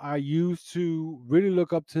before, I used to really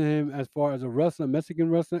look up to him as far as a wrestler, Mexican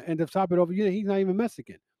wrestler, and to top it off, he's not even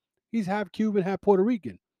Mexican. He's half Cuban, half Puerto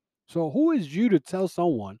Rican. So, who is you to tell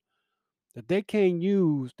someone that they can't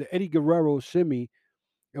use the Eddie Guerrero shimmy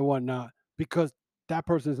and whatnot because that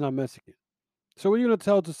person is not Mexican? So, what are you gonna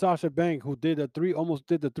tell to Sasha Bank, who almost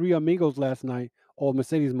did the Three Amigos last night, or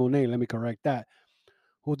Mercedes Monet? Let me correct that,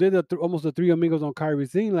 who did almost the Three Amigos on Kyrie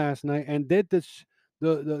Singh last night and did the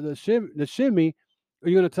shimmy. Are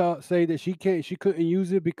you gonna say that she couldn't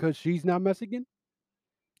use it because she's not Mexican?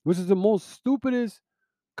 Which is the most stupidest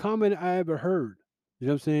comment I ever heard. You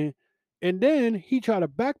know what I'm saying? And then he tried to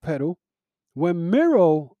backpedal when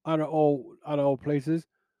Miro, out of all places,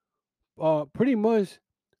 pretty much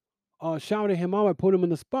shouted him out and put him in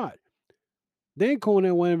the spot. Then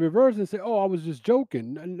Conan went in reverse and said, "Oh, I was just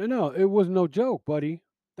joking." No, it was no joke, buddy.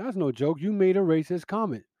 That's no joke. You made a racist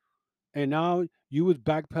comment, and now you was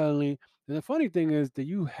backpedaling. And the funny thing is that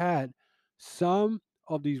you had some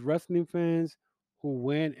of these wrestling fans who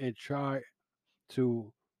went and tried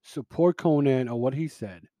to support Conan or what he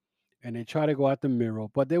said, and they tried to go at the Miro,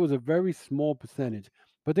 but there was a very small percentage.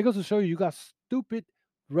 But they goes to show you got stupid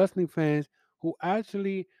wrestling fans who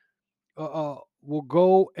actually will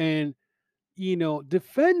go and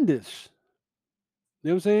defend this. You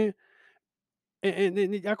know what I'm saying?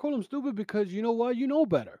 And I call them stupid because you know what? You know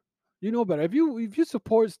better. You know better. If you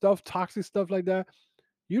support stuff, toxic stuff like that,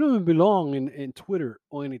 you don't even belong in Twitter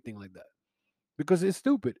or anything like that because it's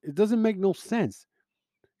stupid. It doesn't make no sense.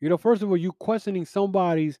 First of all, you questioning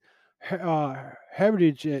somebody's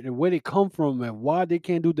heritage and where they come from and why they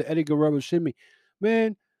can't do the Eddie Guerrero shimmy.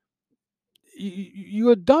 Man,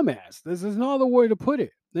 you're a dumbass. There's no other way to put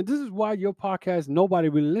it. And this is why your podcast, nobody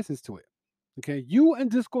really listens to it. Okay, you and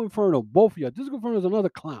Disco Inferno, both of you. Disco Inferno is another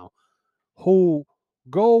clown who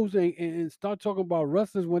goes and start talking about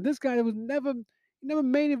wrestlers when this guy was never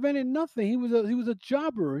main evented nothing. He was a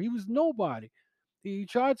jobber. He was nobody. He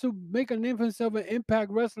tried to make a name for himself in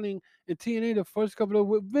Impact Wrestling and TNA the first couple of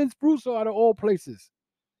with Vince Russo out of all places.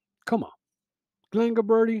 Come on, Glenn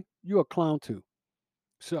Gabberty, you a clown too.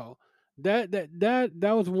 So that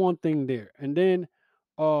was one thing there, and then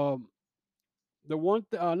um,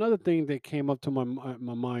 another thing that came up to my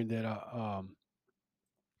mind that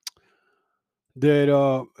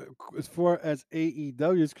that as far as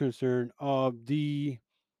AEW is concerned, the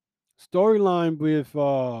storyline with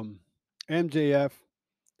MJF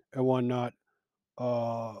and whatnot,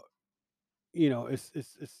 uh, it's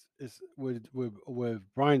with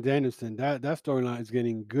Brian Danielson. That storyline is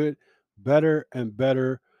getting good, better and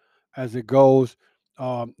better as it goes.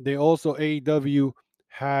 They also AEW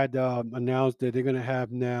had announced that they're gonna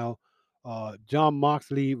have now John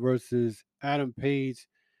Moxley versus Adam Page.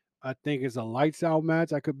 I think it's a lights out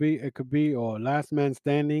match. It could be or last man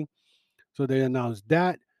standing. So they announced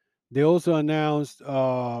that. They also announced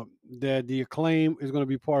that the Acclaim is going to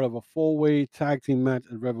be part of a four-way tag team match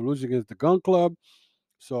at Revolution against the Gun Club.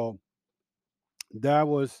 So that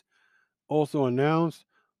was also announced.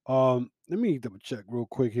 Let me double check real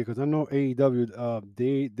quick here because I know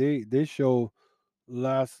AEW they show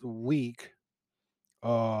last week.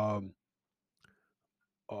 Um,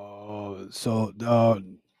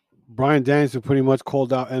 Brian Danielson pretty much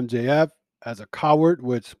called out MJF as a coward,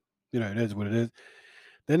 which it is what it is.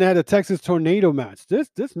 Then they had a Texas Tornado match. This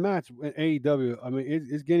match in AEW, I mean,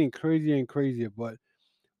 it's getting crazier and crazier. But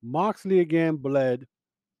Moxley again bled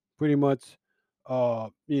pretty much.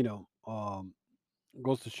 Goes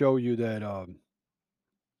to show you that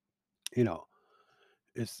you know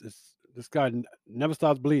it's this guy never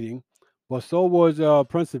stops bleeding. But so was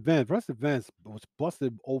Prince Vance. Prince Vance was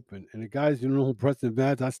busted open, and the guys you know who Prince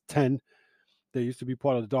Vance, that's 10. They used to be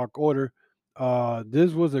part of the Dark Order.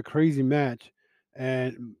 This was a crazy match,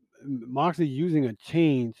 and Moxley using a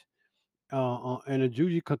change and a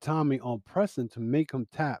Juji Katami on Preston to make him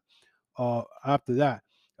tap. After that,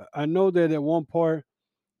 I know that at one part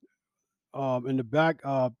in the back,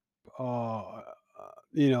 uh,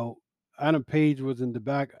 you know, Adam Page was in the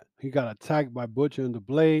back. He got attacked by Butcher and the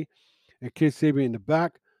Blade and Kid Sabian in the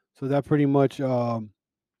back. So that pretty much I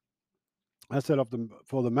set up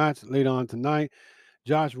for the match later on tonight.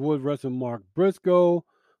 Josh Wood wrestled Mark Briscoe.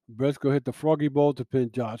 Briscoe hit the froggy bowl to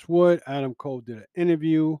pin Josh Wood. Adam Cole did an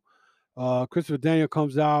interview. Christopher Daniel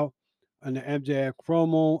comes out on the MJF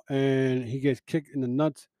promo and he gets kicked in the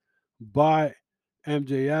nuts by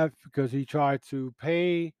MJF because he tried to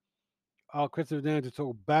pay Christopher Daniel to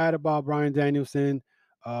talk bad about Brian Danielson.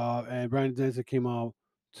 And Brian Danielson came out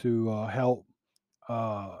to help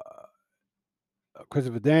uh,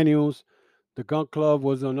 Christopher Daniels. The Gun Club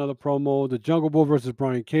was another promo. The Jungle Boy versus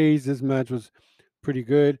Brian Cage. This match was pretty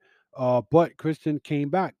good. But Christian came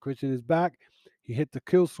back. Christian is back. He hit the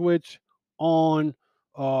kill switch on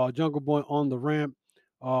Jungle Boy on the ramp.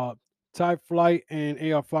 Uh, Ty Flight and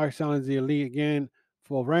AR5 challenged the Elite again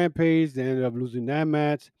for Rampage. They ended up losing that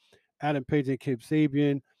match. Adam Page and Kip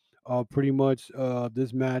Sabian. Pretty much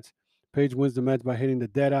this match. Page wins the match by hitting the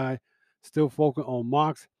Deadeye. Still focused on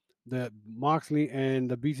Mox. The Moxley and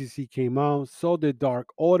the BCC came out. So did Dark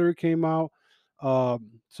Order came out.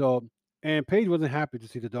 So and Page wasn't happy to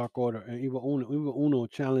see the Dark Order and Evil Uno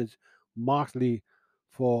challenged Moxley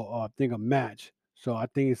for I think a match. So I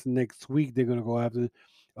think it's next week they're gonna go after.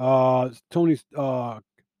 Tony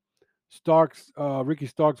Starks, Ricky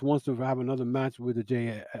Starks wants to have another match with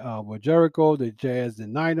with Jericho. The Jazz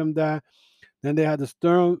denied him that. Then they had the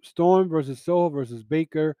Storm versus Soho versus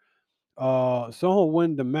Baker. Soho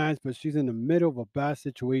won the match, but she's in the middle of a bad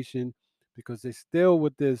situation because they still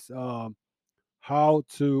with this how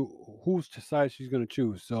to whose side she's gonna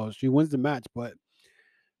choose. So she wins the match, but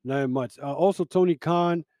not much. Also, Tony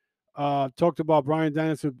Khan talked about Brian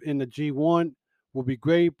Danielson in the G1 will be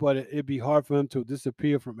great, but it'd be hard for him to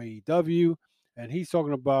disappear from AEW. And he's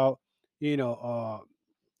talking about you know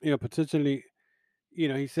potentially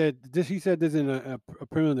he said this. He said this in a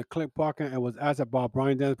appearance in the Click Podcast and was asked about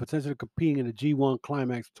Brian Danielson potentially competing in the G1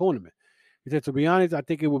 Climax tournament. He said, "To be honest, I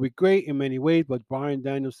think it would be great in many ways, but Brian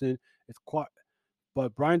Danielson is quite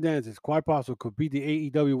possible could be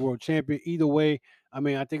the AEW World Champion. Either way, I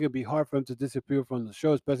mean, I think it'd be hard for him to disappear from the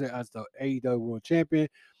show, especially as the AEW World Champion.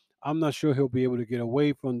 I'm not sure he'll be able to get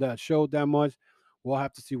away from that show that much. We'll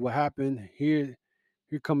have to see what happens here.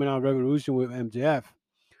 Here coming out Revolution with MJF."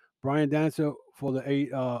 Brian Danielson for the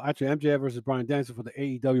actually MJF versus Brian Danielson for the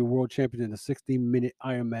AEW World Champion in a 16-minute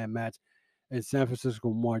Iron Man match in San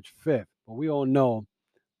Francisco, March 5th. But we all know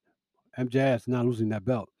MJF's not losing that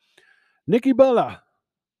belt. Nikki Bella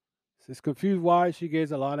is confused why she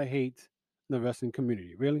gets a lot of hate in the wrestling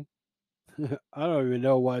community. Really? I don't even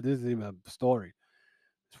know why this is even a story.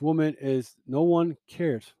 This woman is no one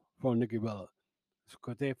cares for Nikki Bella.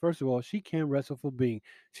 Because first of all, she can't wrestle for being.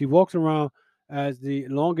 She walks around as the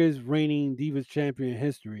longest reigning Divas champion in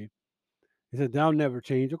history. He said that'll never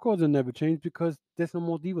change. Of course, it'll never change because there's no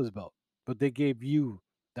more Divas belt. But they gave you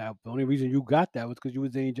that. The only reason you got that was because you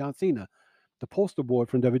was dating John Cena, the poster boy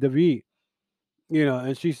from WWE.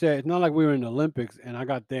 And she said it's not like we were in the Olympics and I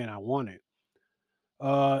got there and I won it.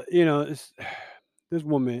 It's this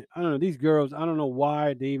woman. I don't know these girls. I don't know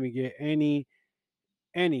why they even get any,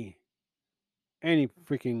 any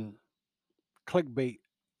freaking clickbait,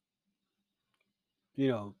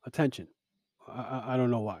 attention. I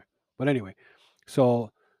don't know why, but anyway.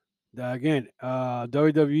 So again,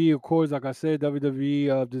 WWE, of course, like I said,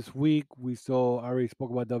 WWE this week we saw. I already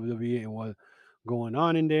spoke about WWE and what going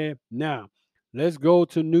on in there. Now, let's go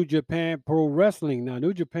to New Japan Pro Wrestling. Now,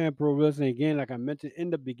 New Japan Pro Wrestling again, like I mentioned in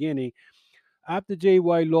the beginning, after Jay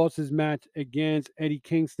White lost his match against Eddie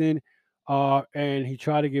Kingston, and he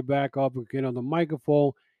tried to get back up again on the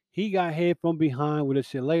microphone, he got hit from behind with a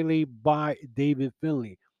shillelagh by David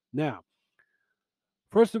Finlay. Now,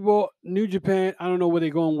 first of all, New Japan, I don't know where they're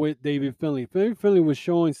going with David Finlay. David Finlay was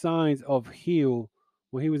showing signs of heel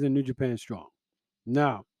when he was in New Japan Strong.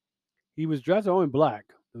 Now, he was dressed all in black.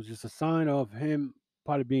 It was just a sign of him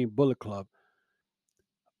probably being Bullet Club.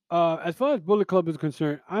 As far as Bullet Club is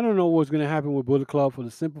concerned, I don't know what's going to happen with Bullet Club for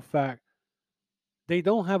the simple fact they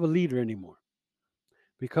don't have a leader anymore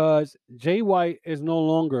because Jay White is no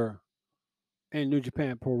longer in New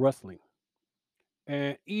Japan Pro Wrestling.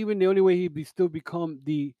 And even the only way he'd still become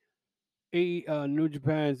the New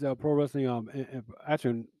Japan's Pro Wrestling,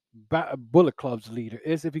 actually, Bullet Club's leader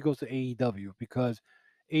is if he goes to AEW because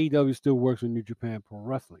AEW still works with New Japan Pro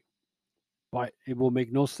Wrestling. But it will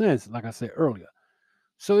make no sense, like I said earlier.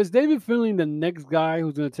 So is David Finlay the next guy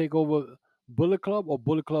who's going to take over Bullet Club, or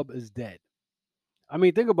Bullet Club is dead? I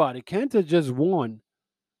mean, think about it. Kenta just won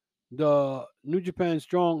the New Japan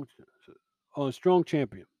Strong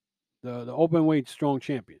champion, the open weight strong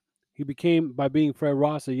champion. He became by being Fred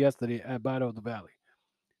Rosser yesterday at Battle of the Valley.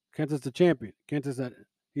 Kenta's the champion.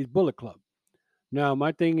 He's Bullet Club. Now,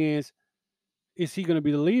 my thing is he going to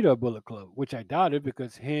be the leader of Bullet Club? Which I doubted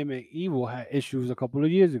because him and Evil had issues a couple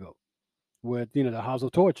of years ago with the House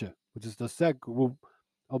of Torture, which is the second group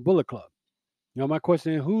of Bullet Club. My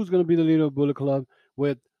question is, who's going to be the leader of Bullet Club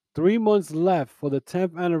with 3 months left for the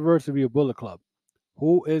 10th anniversary of Bullet Club?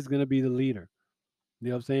 Who is going to be the leader? You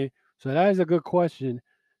know what I'm saying? So that is a good question.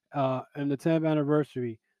 And the 10th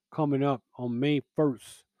anniversary coming up on May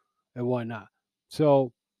 1st and whatnot.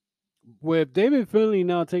 So with David Finlay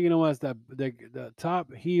now taking on as the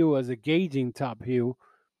top heel, as a gauging top heel,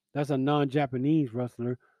 that's a non-Japanese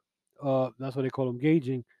wrestler. That's what they call him,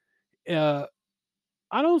 gauging. Uh,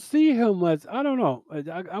 I don't see him as, I don't know.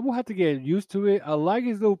 I will have to get used to it. I like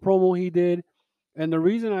his little promo he did, and the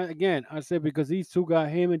reason I said because these two got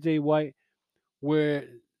him and Jay White were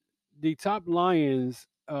the top Lions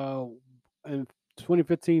in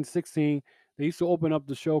 2015-16. They used to open up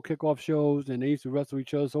the show, kickoff shows, and they used to wrestle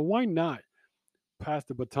each other. So why not pass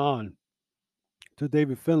the baton to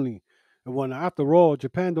David Finlay? And when after all,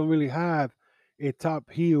 Japan don't really have a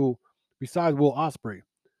top heel besides Will Ospreay.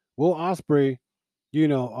 Will Ospreay, you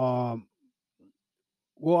know, um,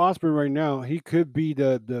 Will Ospreay right now, he could be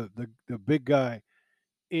the big guy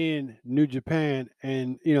in New Japan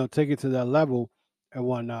and take it to that level and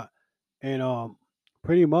whatnot. And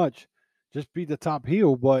pretty much just be the top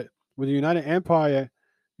heel. But with the United Empire,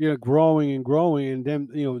 growing and growing, and then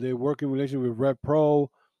they're working relation with Red Pro,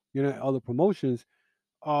 other promotions.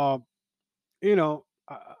 Uh, I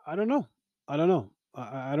don't know. I don't know.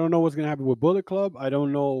 I don't know what's gonna happen with Bullet Club. I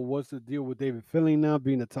don't know what's the deal with David Finlay now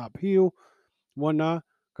being the top heel, whatnot.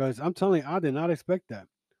 Because I'm telling you, I did not expect that.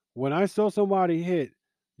 When I saw somebody hit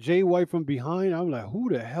Jay White from behind, I'm like, who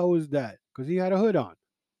the hell is that? Because he had a hood on,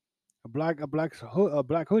 a black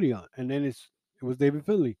hoodie on, and then it was David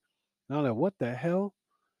Finlay. And I'm like, what the hell?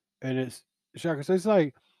 And it's Shaka. So it's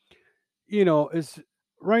like, it's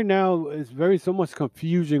right now. It's very so much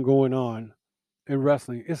confusion going on in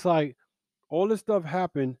wrestling. It's like all this stuff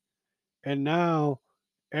happened, and now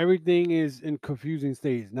everything is in confusing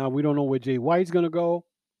states. Now we don't know where Jay White's gonna go.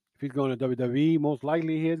 If he's going to WWE, most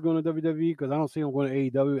likely he is going to WWE because I don't see him going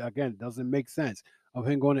to AEW. Again, it doesn't make sense of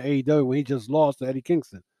him going to AEW when he just lost to Eddie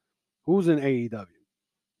Kingston. Who's in AEW? You know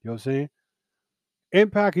what I'm saying?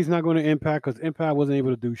 Impact, he's not going to Impact because Impact wasn't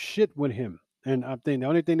able to do shit with him. And I think the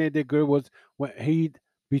only thing they did good was when he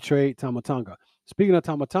betrayed Tamatanga. Speaking of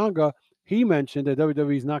Tamatanga, he mentioned that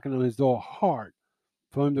WWE is knocking on his door hard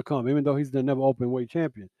for him to come, even though he's the never open weight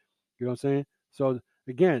champion. You know what I'm saying? So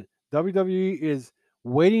again, WWE is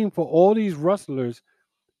waiting for all these wrestlers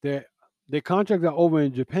that their contracts are over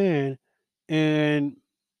in Japan, and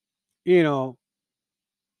you know,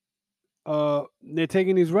 they're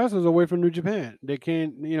taking these wrestlers away from New Japan. They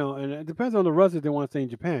can't, and it depends on the wrestlers they want to stay in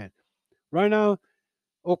Japan. Right now,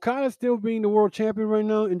 Okada still being the world champion right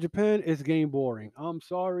now in Japan is getting boring. I'm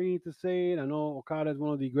sorry to say it. I know Okada is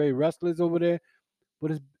one of the great wrestlers over there,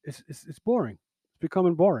 but it's boring. It's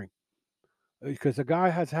becoming boring because the guy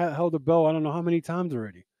has held the belt I don't know how many times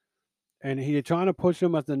already, and they're trying to push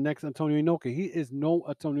him as the next Antonio Inoki. He is no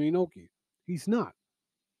Antonio Inoki. He's not.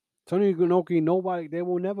 Antonio Inoki, nobody, there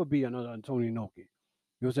will never be another Antonio Inoki.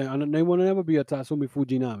 You know what I'm saying? And they will never be a Tatsumi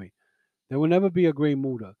Fujinami. There will never be a Great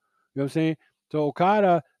Muda. You know what I'm saying? So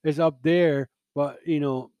Okada is up there, but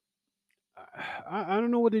I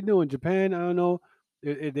don't know what they do in Japan. I don't know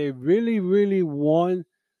if they really, really want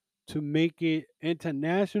to make it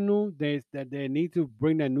international. They need to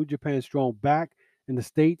bring that New Japan Strong back in the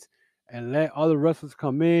States and let other wrestlers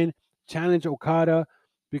come in, challenge Okada.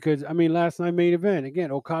 Because I mean, last night main event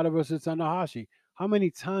again, Okada versus Tanahashi. How many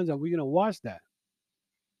times are we gonna watch that?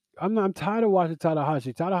 I'm tired of watching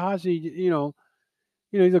Tanahashi. Tanahashi,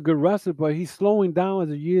 he's a good wrestler, but he's slowing down as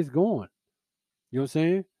the years go on. You know what I'm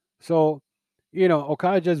saying? So,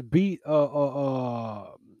 Okada just beat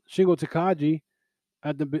Shingo Takagi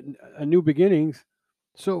at a New Beginnings.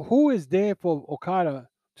 So who is there for Okada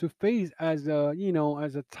to face as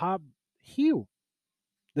a top heel?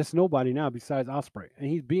 There's nobody now besides Osprey, and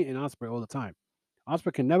he's beating Osprey all the time.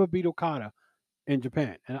 Osprey can never beat Okada in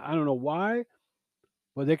Japan, and I don't know why,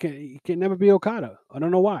 but he can never beat Okada. I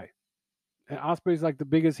don't know why. And Osprey's like the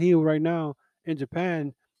biggest heel right now in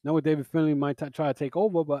Japan. Now with David Finlay might try to take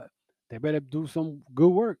over, but they better do some good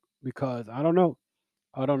work because I don't know.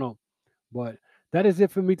 I don't know. But that is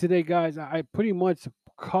it for me today, guys. I pretty much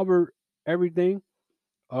covered everything.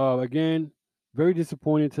 Again, very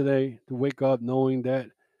disappointed today to wake up knowing that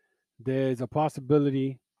there's a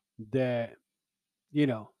possibility that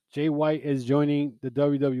Jay White is joining the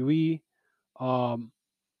WWE. Um,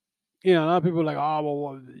 a lot of people are like,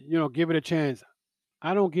 oh, well, give it a chance.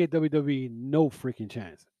 I don't give WWE no freaking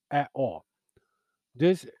chance at all.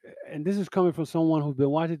 This this is coming from someone who's been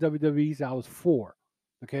watching WWE since I was 4.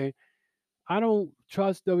 Okay, I don't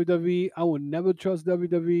trust WWE. I will never trust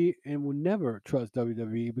WWE and will never trust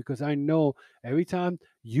WWE because I know every time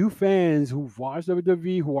you fans who watch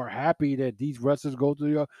WWE who are happy that these wrestlers go to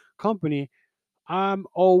your company, I'm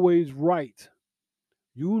always right.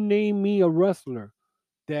 You name me a wrestler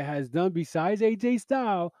that has done besides AJ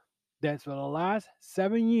Styles that for the last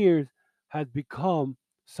 7 years has become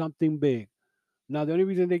something big. Now, the only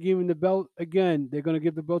reason they give him the belt again, they're going to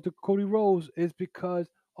give the belt to Cody Rhodes is because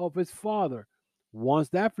of his father. Once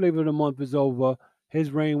that flavor of the month is over,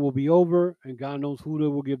 his reign will be over, and God knows who they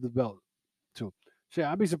will give the belt to. Shit,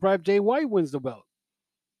 I'd be surprised if Jay White wins the belt.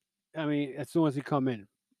 I mean, as soon as he come in,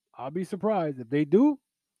 I'll be surprised if they do.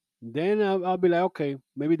 Then I'll be like, okay,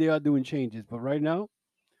 maybe they are doing changes, but right now,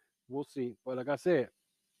 we'll see. But like I said,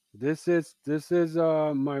 this is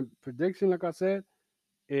my prediction. Like I said,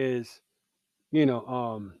 is you know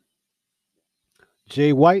um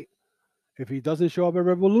Jay White. If he doesn't show up at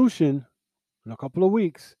Revolution in a couple of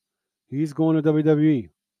weeks, he's going to WWE.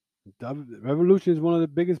 Revolution is one of the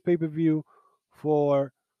biggest pay per view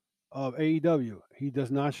for AEW. He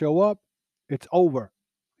does not show up, it's over.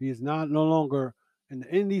 He is not no longer in the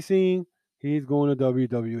indie scene. He's going to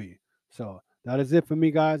WWE. So that is it for me,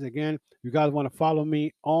 guys. Again, you guys want to follow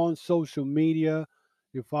me on social media.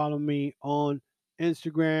 You follow me on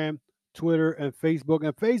Instagram, Twitter, and Facebook.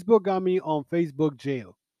 And Facebook got me on Facebook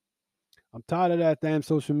jail. I'm tired of that damn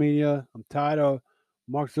social media. I'm tired of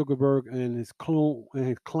Mark Zuckerberg and his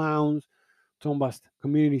clowns talking about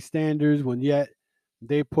community standards when yet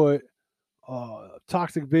they put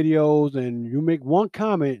toxic videos and you make one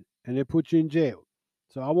comment and they put you in jail.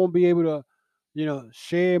 So I won't be able to,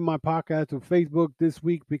 share my podcast on Facebook this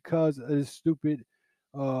week because of this stupid,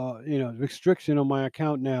 restriction on my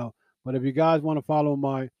account now. But if you guys want to follow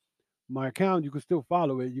my account, you can still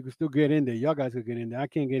follow it. You can still get in there. Y'all guys can get in there. I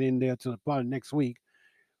can't get in there until probably next week.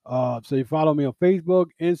 So you follow me on Facebook,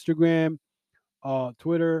 Instagram,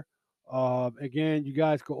 Twitter. Again, you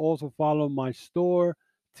guys can also follow my store,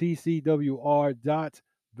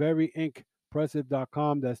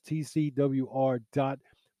 tcwr.veryimpressive.com. That's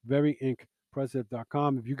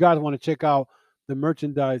tcwr.veryimpressive.com. If you guys want to check out the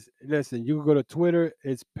merchandise, listen, you can go to Twitter.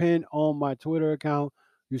 It's pinned on my Twitter account.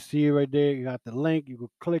 You see it right there. You got the link. You can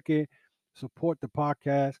click it. Support the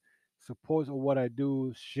podcast. Support what I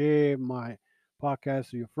do. Share my podcast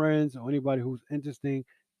to your friends or anybody who's interested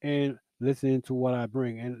in listening to what I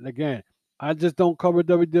bring. And again, I just don't cover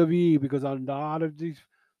WWE because a lot of these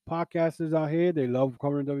podcasters out here, they love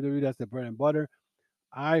covering WWE. That's their bread and butter.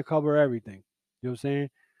 I cover everything. You know what I'm saying?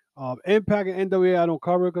 Impact and NWA, I don't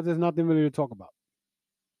cover because there's nothing really to talk about.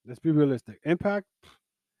 Let's be realistic. Impact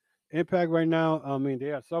right now, I mean,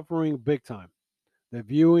 they are suffering big time. Their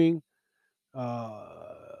viewing, uh,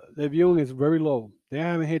 their viewing is very low. They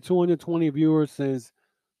haven't hit 220 viewers since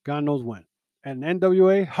God knows when. And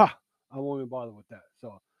NWA, I won't even bother with that.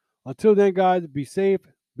 So until then, guys, be safe,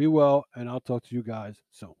 be well, and I'll talk to you guys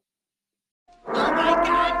soon. Oh my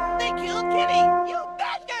God!